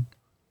decision.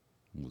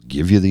 We'll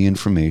give you the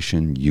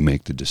information. You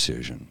make the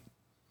decision.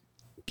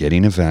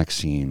 Getting a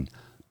vaccine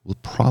will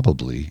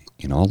probably,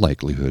 in all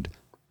likelihood,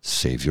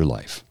 save your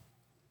life.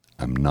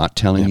 I'm not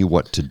telling you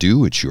what to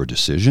do. It's your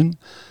decision,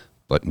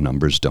 but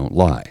numbers don't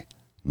lie.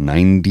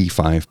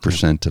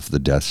 95% of the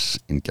deaths,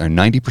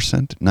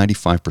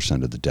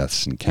 95% of the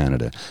deaths in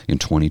Canada in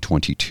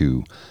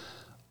 2022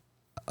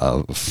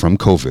 from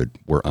COVID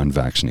were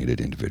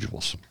unvaccinated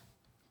individuals.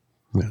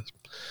 Yes.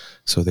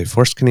 So they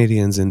forced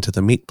Canadians into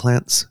the meat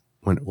plants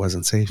when it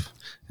wasn't safe,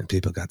 and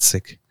people got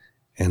sick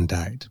and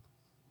died.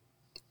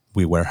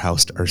 We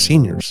warehoused our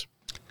seniors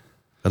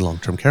in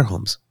long-term care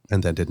homes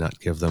and then did not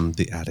give them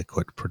the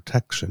adequate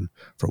protection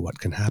for what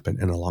can happen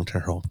in a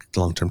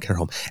long-term care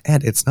home.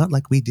 And it's not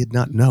like we did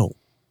not know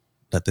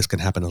that this can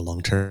happen in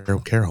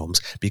long-term care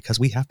homes, because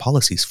we have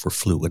policies for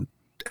flu and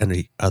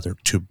any other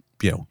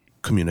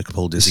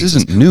communicable diseases.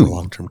 This isn't new.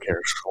 Long-term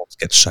care homes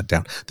get shut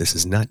down. This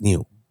is not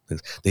new.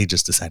 They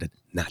just decided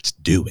not to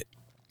do it.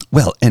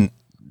 Well, and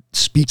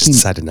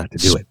decided not to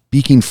do it.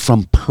 Speaking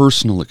from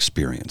personal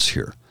experience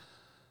here,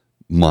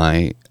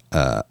 my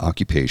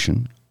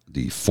occupation,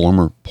 the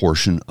former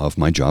portion of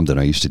my job that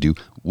I used to do,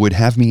 would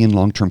have me in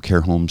long-term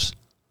care homes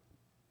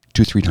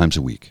 2-3 times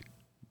a week,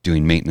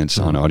 doing maintenance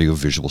on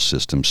audio-visual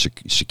systems,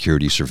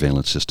 security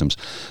surveillance systems,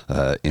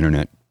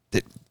 internet,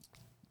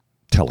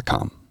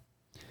 telecom.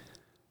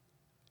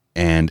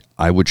 And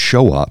I would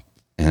show up,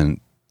 and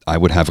I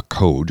would have a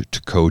code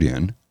to code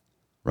in,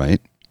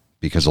 right?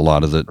 Because a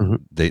lot of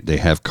they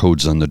have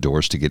codes on the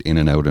doors to get in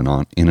and out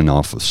and in and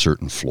off of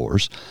certain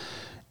floors.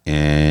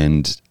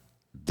 And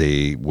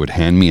they would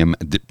hand me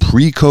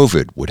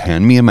pre-COVID would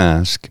hand me a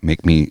mask,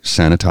 make me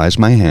sanitize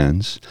my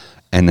hands,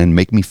 and then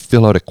make me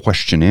fill out a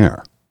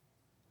questionnaire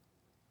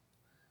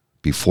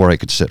before I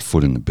could set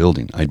foot in the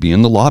building. I'd be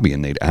in the lobby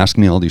and they'd ask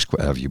me all these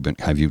questions.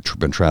 Have you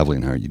been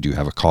traveling? How you do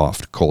have a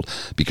cough, cold?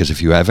 Because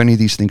if you have any of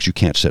these things, you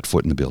can't set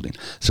foot in the building.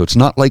 So it's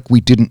not like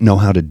we didn't know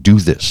how to do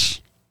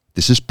this.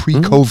 This is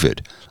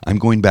pre-COVID. I'm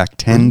going back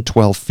 10,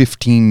 12,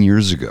 15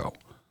 years ago.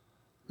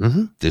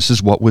 This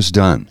is what was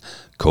done.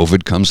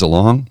 COVID comes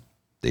along,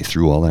 they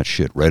threw all that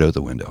shit right out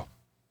the window.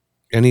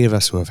 Any of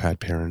us who have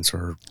had parents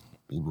or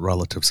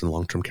relatives in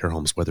long-term care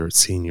homes, whether it's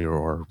senior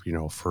or,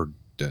 for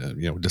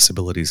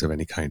disabilities of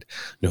any kind,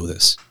 know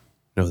this.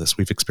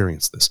 We've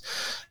experienced this.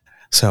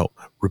 So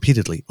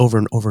repeatedly, over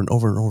and over and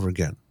over and over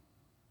again,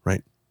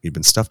 right? We've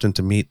been stuffed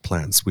into meat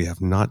plans. We have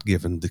not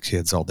given the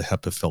kids all the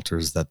HEPA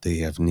filters that they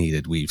have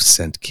needed. We've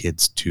sent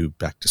kids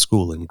back to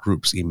school in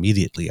groups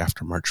immediately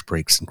after March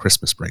breaks and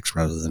Christmas breaks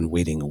rather than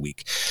waiting a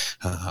week.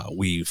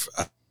 We've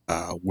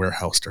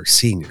warehoused our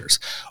seniors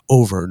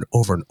over and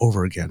over and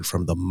over again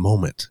from the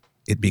moment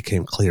it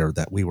became clear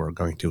that we were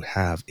going to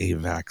have a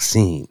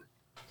vaccine.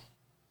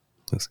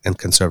 And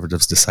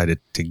conservatives decided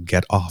to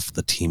get off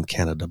the Team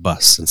Canada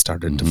bus and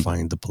started to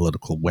find the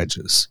political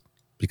wedges.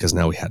 Because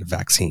now we had a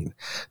vaccine.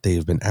 They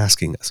have been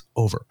asking us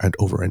over and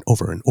over and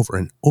over and over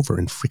and over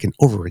and freaking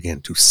over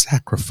again to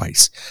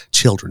sacrifice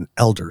children,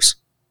 elders,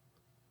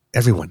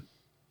 everyone.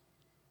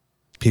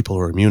 People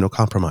who are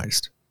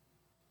immunocompromised,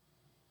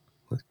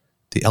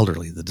 the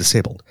elderly, the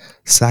disabled,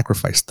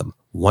 sacrifice them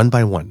one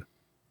by one,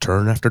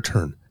 turn after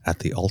turn, at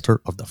the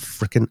altar of the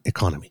frickin'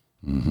 economy.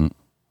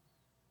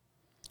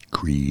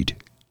 Greed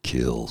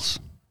kills.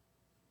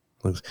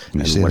 And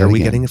what are we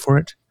getting for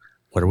it?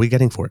 What are we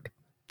getting for it?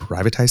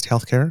 Privatized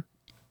healthcare,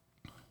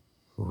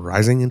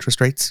 rising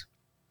interest rates,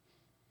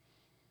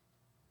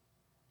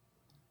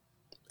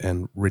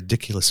 and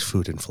ridiculous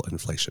food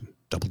inflation,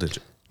 double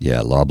digit.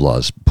 Yeah,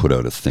 Loblaws put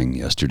out a thing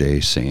yesterday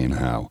saying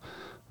how,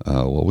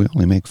 we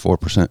only make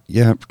 4%.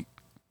 Yeah,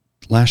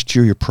 last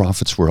year your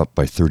profits were up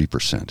by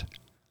 30%.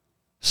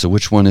 So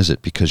which one is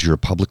it? Because you're a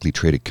publicly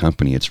traded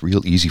company, it's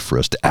real easy for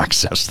us to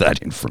access that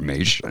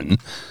information.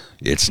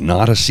 It's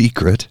not a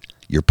secret.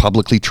 You're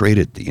publicly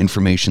traded. The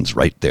information's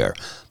right there.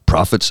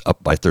 Profits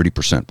up by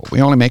 30%, but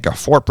we only make a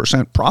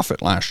 4%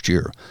 profit last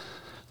year.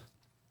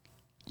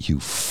 You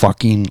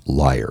fucking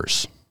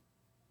liars.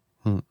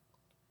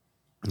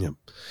 Yeah.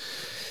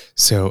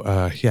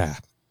 So,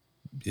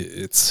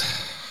 it's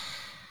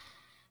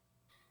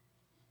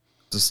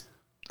just,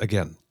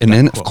 again. And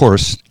then, of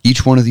course,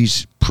 each one of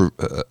these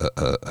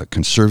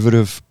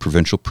conservative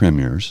provincial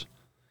premiers,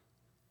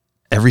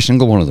 every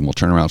single one of them will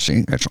turn around and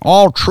say, it's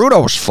all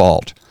Trudeau's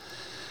fault.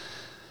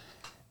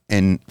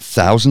 And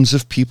thousands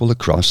of people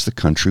across the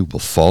country will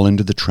fall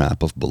into the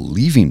trap of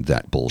believing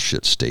that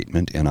bullshit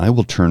statement, and I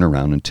will turn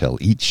around and tell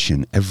each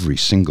and every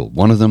single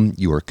one of them,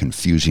 you are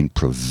confusing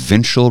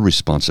provincial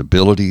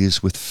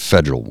responsibilities with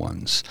federal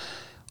ones.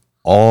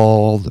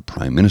 All the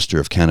Prime Minister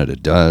of Canada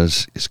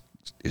does is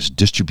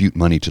distribute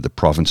money to the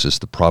provinces.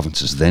 The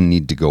provinces then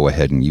need to go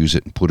ahead and use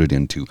it and put it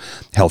into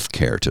health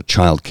care, to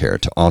child care,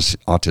 to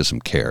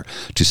autism care,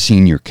 to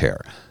senior care.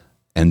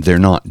 And they're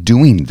not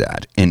doing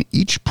that. And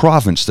each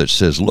province that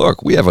says,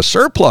 look, we have a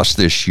surplus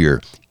this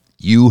year,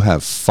 you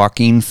have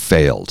fucking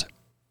failed.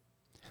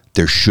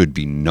 There should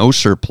be no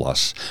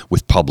surplus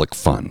with public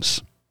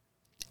funds.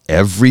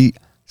 Every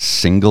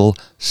single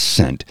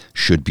cent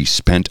should be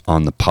spent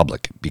on the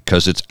public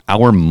because it's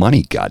our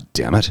money,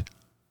 goddammit.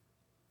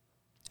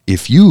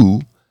 If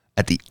you,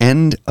 at the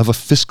end of a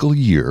fiscal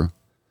year,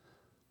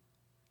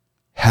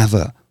 have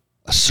a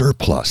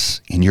surplus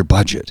in your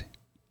budget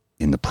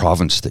in the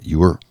province that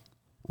you're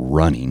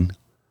running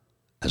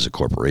as a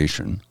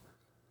corporation,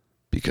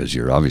 because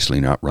you're obviously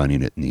not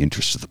running it in the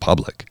interest of the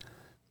public.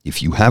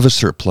 If you have a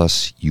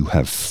surplus, you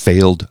have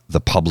failed the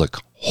public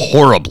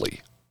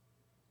horribly.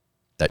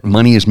 That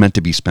money is meant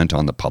to be spent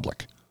on the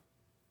public.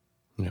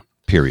 Yeah.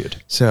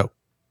 Period. So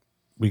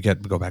we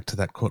go back to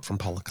that quote from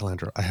Paula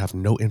Calandra. I have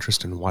no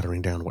interest in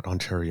watering down what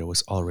Ontario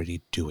is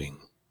already doing.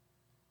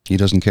 He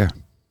doesn't care.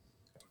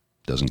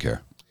 Doesn't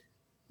care.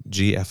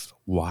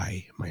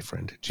 GFY, my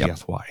friend,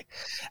 GFY. Yep.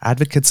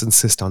 Advocates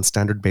insist on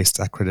standard-based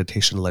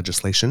accreditation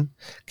legislation.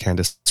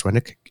 Candice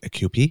Rennick, a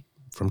QP,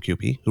 from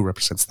QP, who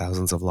represents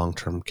thousands of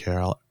long-term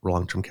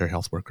care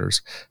health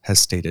workers, has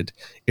stated,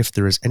 if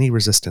there is any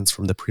resistance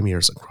from the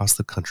premiers across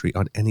the country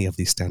on any of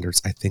these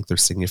standards, I think they're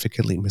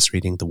significantly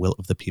misreading the will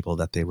of the people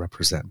that they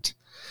represent.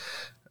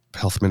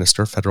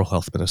 Federal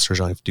Health Minister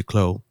Jean-Yves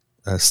Duclos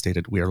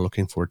stated, we are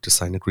looking forward to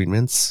sign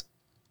agreements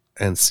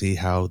and see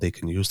how they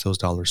can use those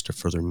dollars to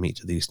further meet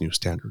these new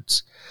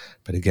standards.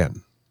 But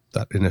again,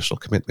 that initial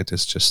commitment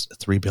is just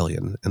 $3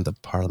 billion, and the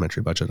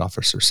parliamentary budget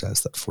officer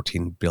says that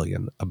 $14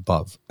 billion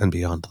above and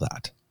beyond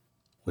that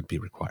would be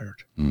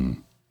required.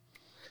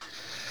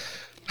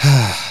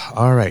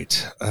 All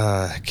right,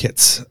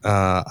 Kits,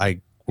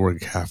 we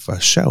have a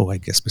show, I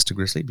guess, Mr.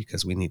 Grizzly,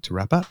 because we need to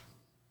wrap up.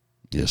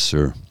 Yes,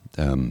 sir.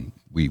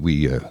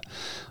 We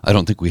I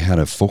don't think we had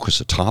a focus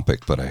a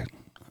topic, but I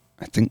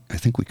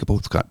think we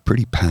both got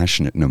pretty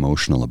passionate and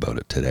emotional about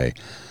it today,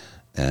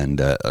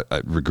 and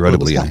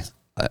regrettably,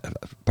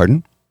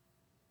 pardon?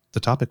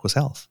 The topic was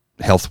health.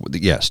 Health,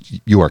 yes,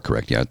 you are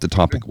correct. Yeah, the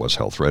topic was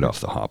health right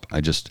off the hop.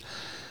 I just,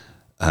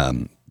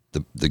 the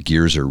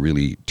gears are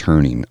really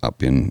turning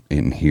up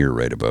in here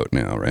right about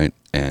now, right?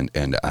 And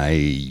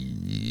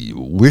I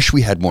wish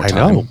we had more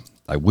time.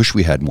 I wish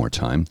we had more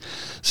time.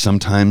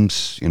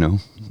 Sometimes,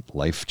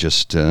 life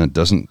just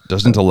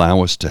doesn't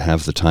allow us to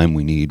have the time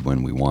we need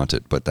when we want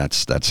it. But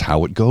that's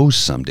how it goes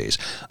some days.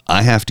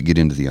 I have to get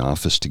into the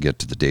office to get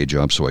to the day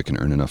job so I can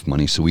earn enough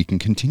money so we can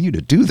continue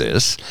to do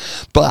this.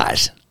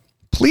 But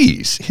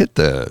please hit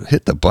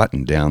the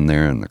button down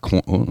there in the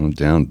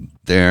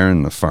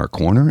far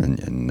corner,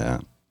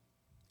 and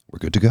we're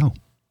good to go.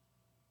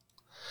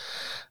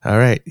 All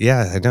right.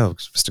 Yeah, I know,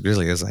 Mr.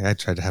 Grizzly. I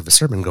tried to have a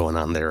sermon going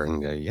on there,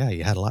 and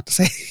you had a lot to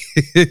say.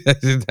 I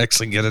didn't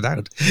actually get it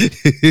out.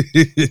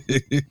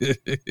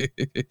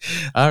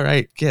 All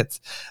right,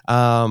 Kits.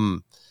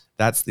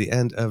 That's the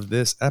end of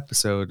this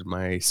episode.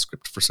 My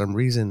script, for some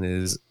reason,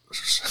 is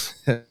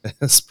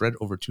spread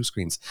over 2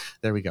 screens.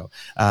 There we go.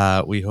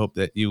 We hope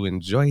that you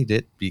enjoyed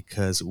it,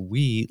 because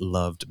we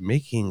loved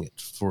making it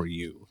for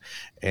you.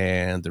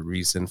 And the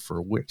reason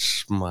for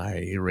which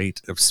my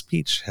rate of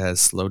speech has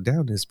slowed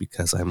down is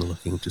because I'm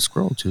looking to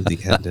scroll to the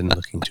end and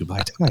looking to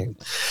buy time.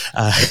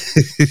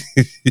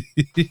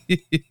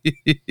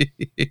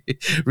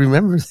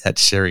 Remember that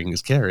sharing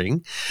is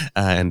caring,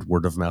 and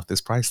word of mouth is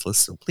priceless.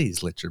 So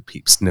please let your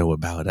peeps know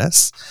about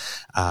us,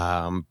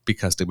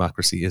 because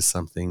democracy is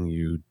something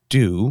you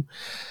do.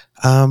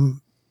 I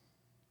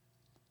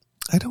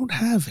don't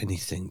have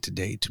anything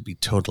today, to be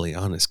totally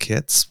honest,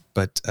 Kits,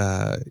 but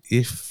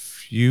if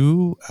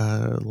you,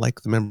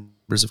 like the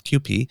members of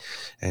QP,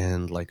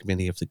 and like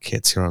many of the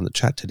Kits here on the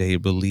chat today,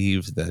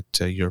 believe that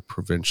your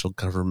provincial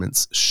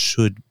governments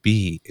should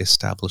be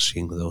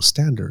establishing those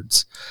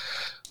standards,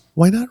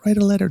 why not write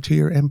a letter to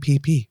your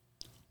MPP?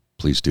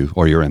 Please do,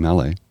 or your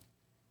MLA.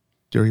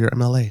 Or your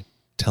MLA,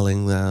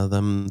 telling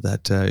them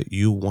that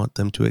you want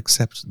them to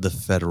accept the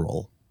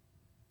federal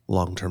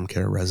long-term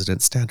care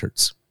resident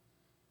standards.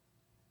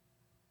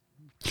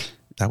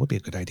 That would be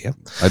a good idea.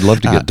 I'd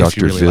love to get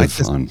Dr.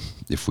 Viv on,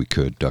 if we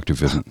could. Dr.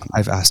 Viv.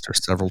 I've asked her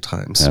several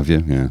times. Have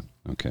you? Yeah.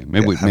 Okay.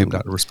 Maybe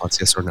got a response,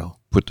 yes or no.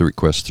 Put the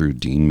request through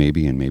Dean,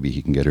 maybe, and maybe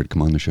he can get her to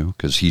come on the show,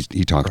 because he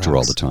talks to her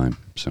all the time.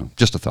 So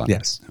just a thought.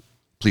 Yes.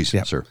 Please,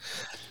 sir.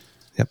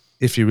 Yep.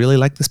 If you really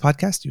like this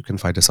podcast, you can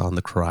find us on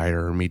the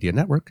Crier Media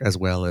Network, as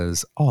well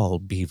as all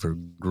Beaver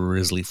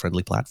Grizzly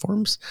friendly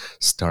platforms.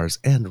 Stars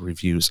and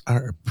reviews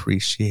are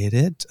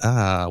appreciated.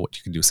 What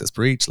you can do, says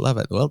Breach, love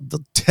it. Well,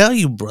 they'll tell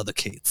you, Brother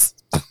Cates.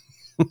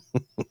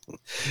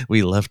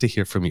 We love to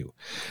hear from you.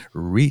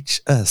 Reach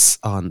us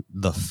on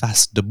the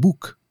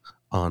Facebook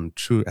on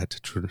True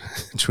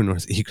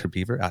North Eager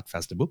Beaver at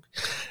Facebook,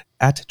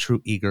 at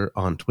True Eager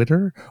on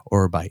Twitter,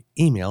 or by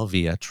email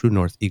via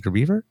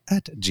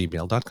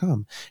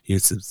truenortheagerbeaver@gmail.com.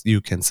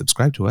 You can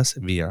subscribe to us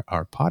via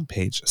our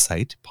Podpage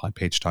site,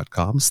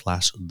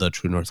 podpage.com/the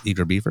True North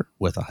Eager Beaver,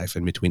 with a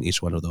hyphen between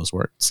each one of those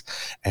words.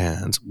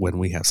 And when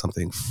we have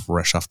something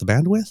fresh off the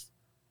bandwidth,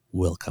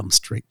 we'll come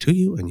straight to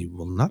you, and you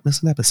will not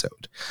miss an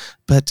episode.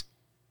 But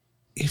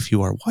if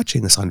you are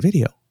watching this on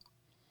video,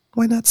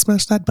 why not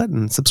smash that button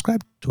and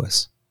subscribe to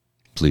us?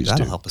 Please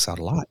That'll do. help us out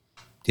a lot.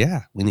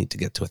 Yeah, we need to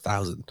get to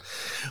 1,000.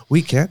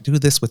 We can't do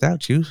this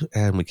without you,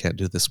 and we can't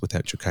do this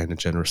without your kind and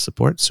generous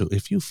support. So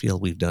if you feel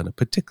we've done a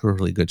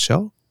particularly good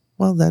show,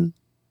 well then,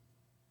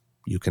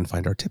 you can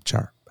find our tip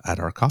jar at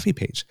our coffee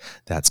page.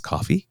 That's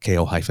coffee,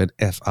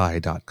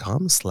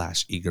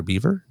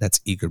 ko-fi.com/eagerbeaver. That's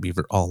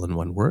eagerbeaver all in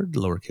one word,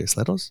 lowercase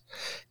letters,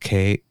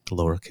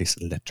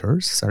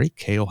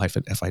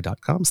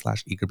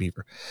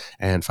 ko-fi.com/eagerbeaver.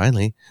 And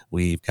finally,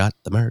 we've got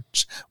the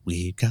merch.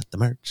 We've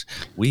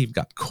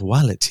got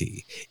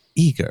quality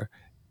Eager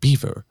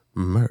Beaver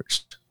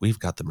merch. We've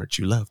got the merch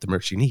you love, the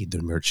merch you need,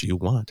 the merch you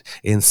want,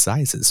 in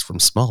sizes from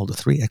small to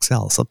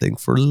 3XL, something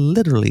for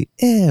literally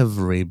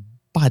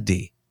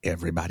everybody.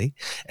 everybody.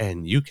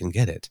 And you can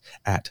get it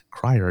at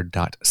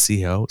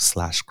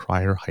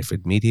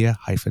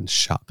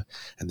crier.co/crier-media-shop.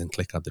 And then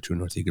click on the True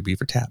North Eager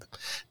Beaver tab.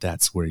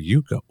 That's where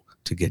you go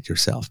to get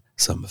yourself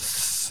some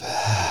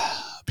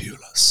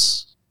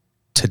fabulous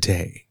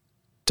Today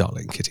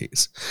Darling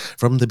Kitties.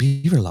 From the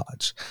Beaver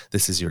Lodge,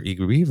 this is your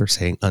Eager Beaver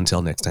saying,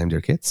 until next time,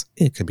 dear kids,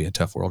 it can be a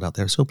tough world out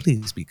there, so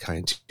please be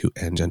kind to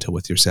and gentle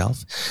with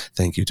yourself.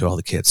 Thank you to all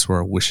the kids who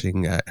are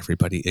wishing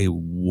everybody a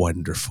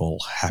wonderful,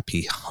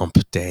 happy hump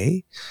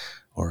day,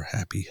 or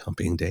happy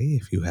humping day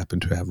if you happen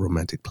to have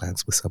romantic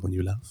plans with someone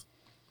you love.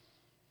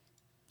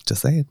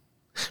 Just saying.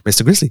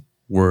 Mr. Grizzly,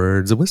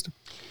 words of wisdom.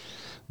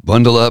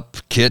 Bundle up,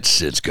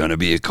 kits. It's going to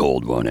be a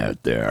cold one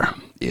out there.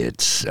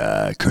 It's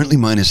currently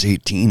minus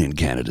 18 in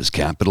Canada's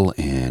capital,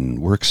 and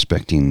we're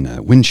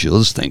expecting wind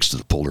chills, thanks to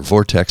the polar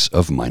vortex,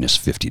 of minus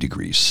 50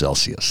 degrees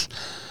Celsius,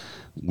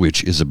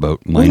 which is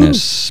about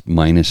minus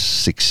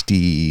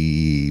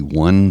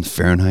 61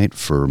 Fahrenheit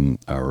for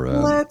our...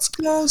 Let's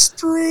go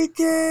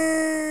streaking!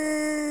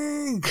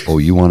 Oh,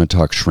 you want to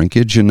talk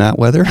shrinkage in that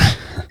weather?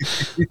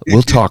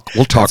 We'll talk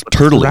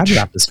turtleage.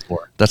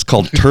 That's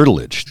called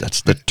turtleage.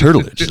 That's the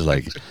turtleage. It's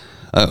like,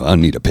 I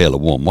need a pail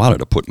of warm water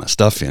to put my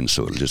stuff in,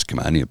 so it'll just come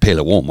out. I need a pail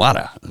of warm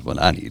water. That's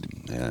what I need.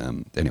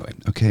 Anyway,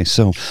 okay,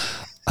 so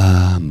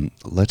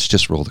let's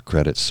just roll the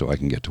credits so I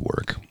can get to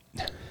work.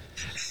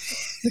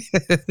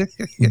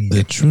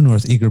 The True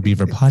North Eager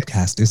Beaver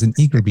podcast is an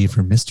Eager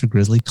Beaver Mr.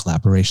 Grizzly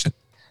collaboration.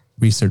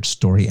 Research,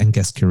 story, and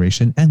guest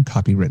curation and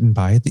copy written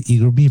by the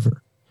Eager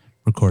Beaver.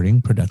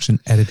 Recording, production,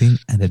 editing,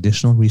 and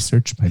additional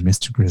research by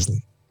Mr.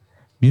 Grizzly.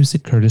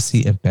 Music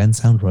courtesy of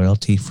Bensound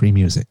Royalty Free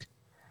Music.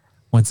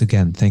 Once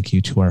again, thank you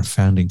to our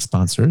founding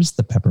sponsors,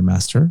 the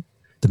Peppermaster,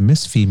 the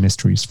Miss Fee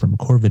Mysteries from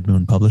Corvid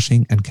Moon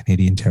Publishing and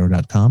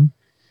CanadianTarot.com.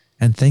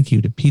 And thank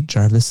you to Pete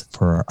Jarvis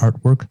for our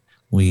artwork.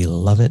 We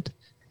love it.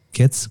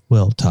 Kids,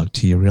 we'll talk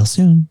to you real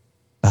soon.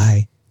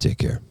 Bye. Take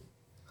care.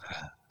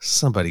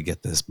 Somebody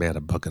get this man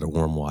a bucket of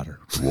warm water.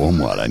 Warm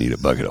water. I need a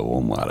bucket of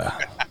warm water.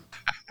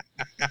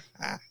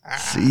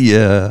 See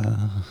ya.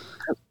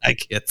 Bye,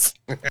 kids.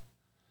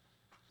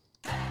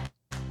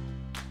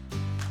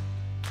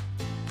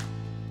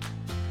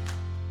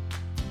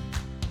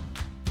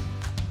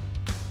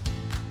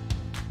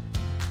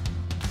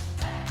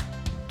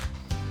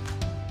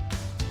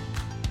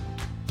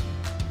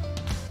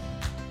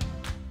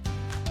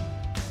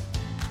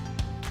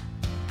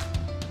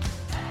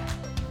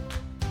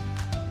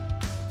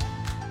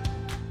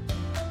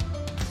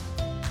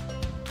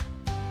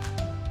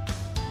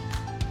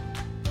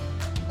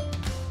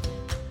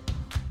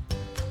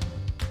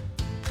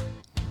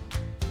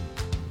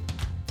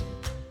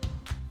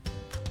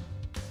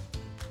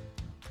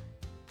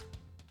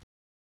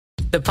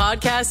 The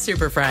Podcast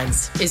Super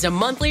Friends is a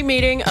monthly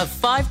meeting of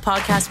 5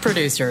 podcast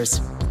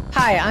producers.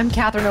 Hi, I'm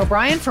Catherine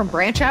O'Brien from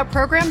Branch Out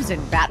Programs in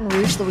Baton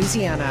Rouge,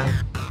 Louisiana.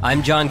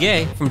 I'm John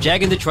Gay from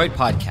Jag and Detroit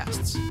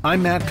Podcasts.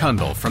 I'm Matt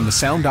Kundle from the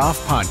Sound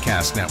Off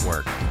Podcast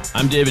Network.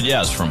 I'm David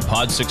Yaz from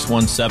Pod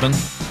 617,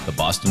 the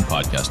Boston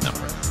Podcast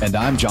Network. And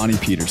I'm Johnny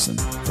Peterson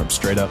from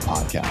Straight Up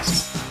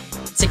Podcasts.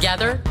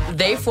 Together,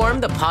 they form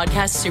the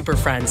Podcast Super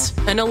Friends,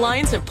 an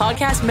alliance of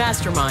podcast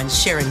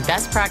masterminds sharing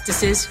best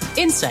practices,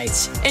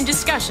 insights, and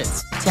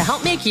discussions to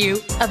help make you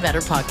a better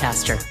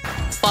podcaster.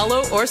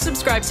 Follow or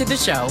subscribe to the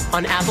show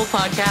on Apple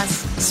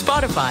Podcasts,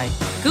 Spotify,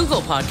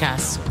 Google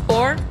Podcasts,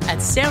 or at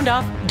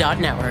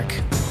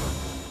soundoff.network.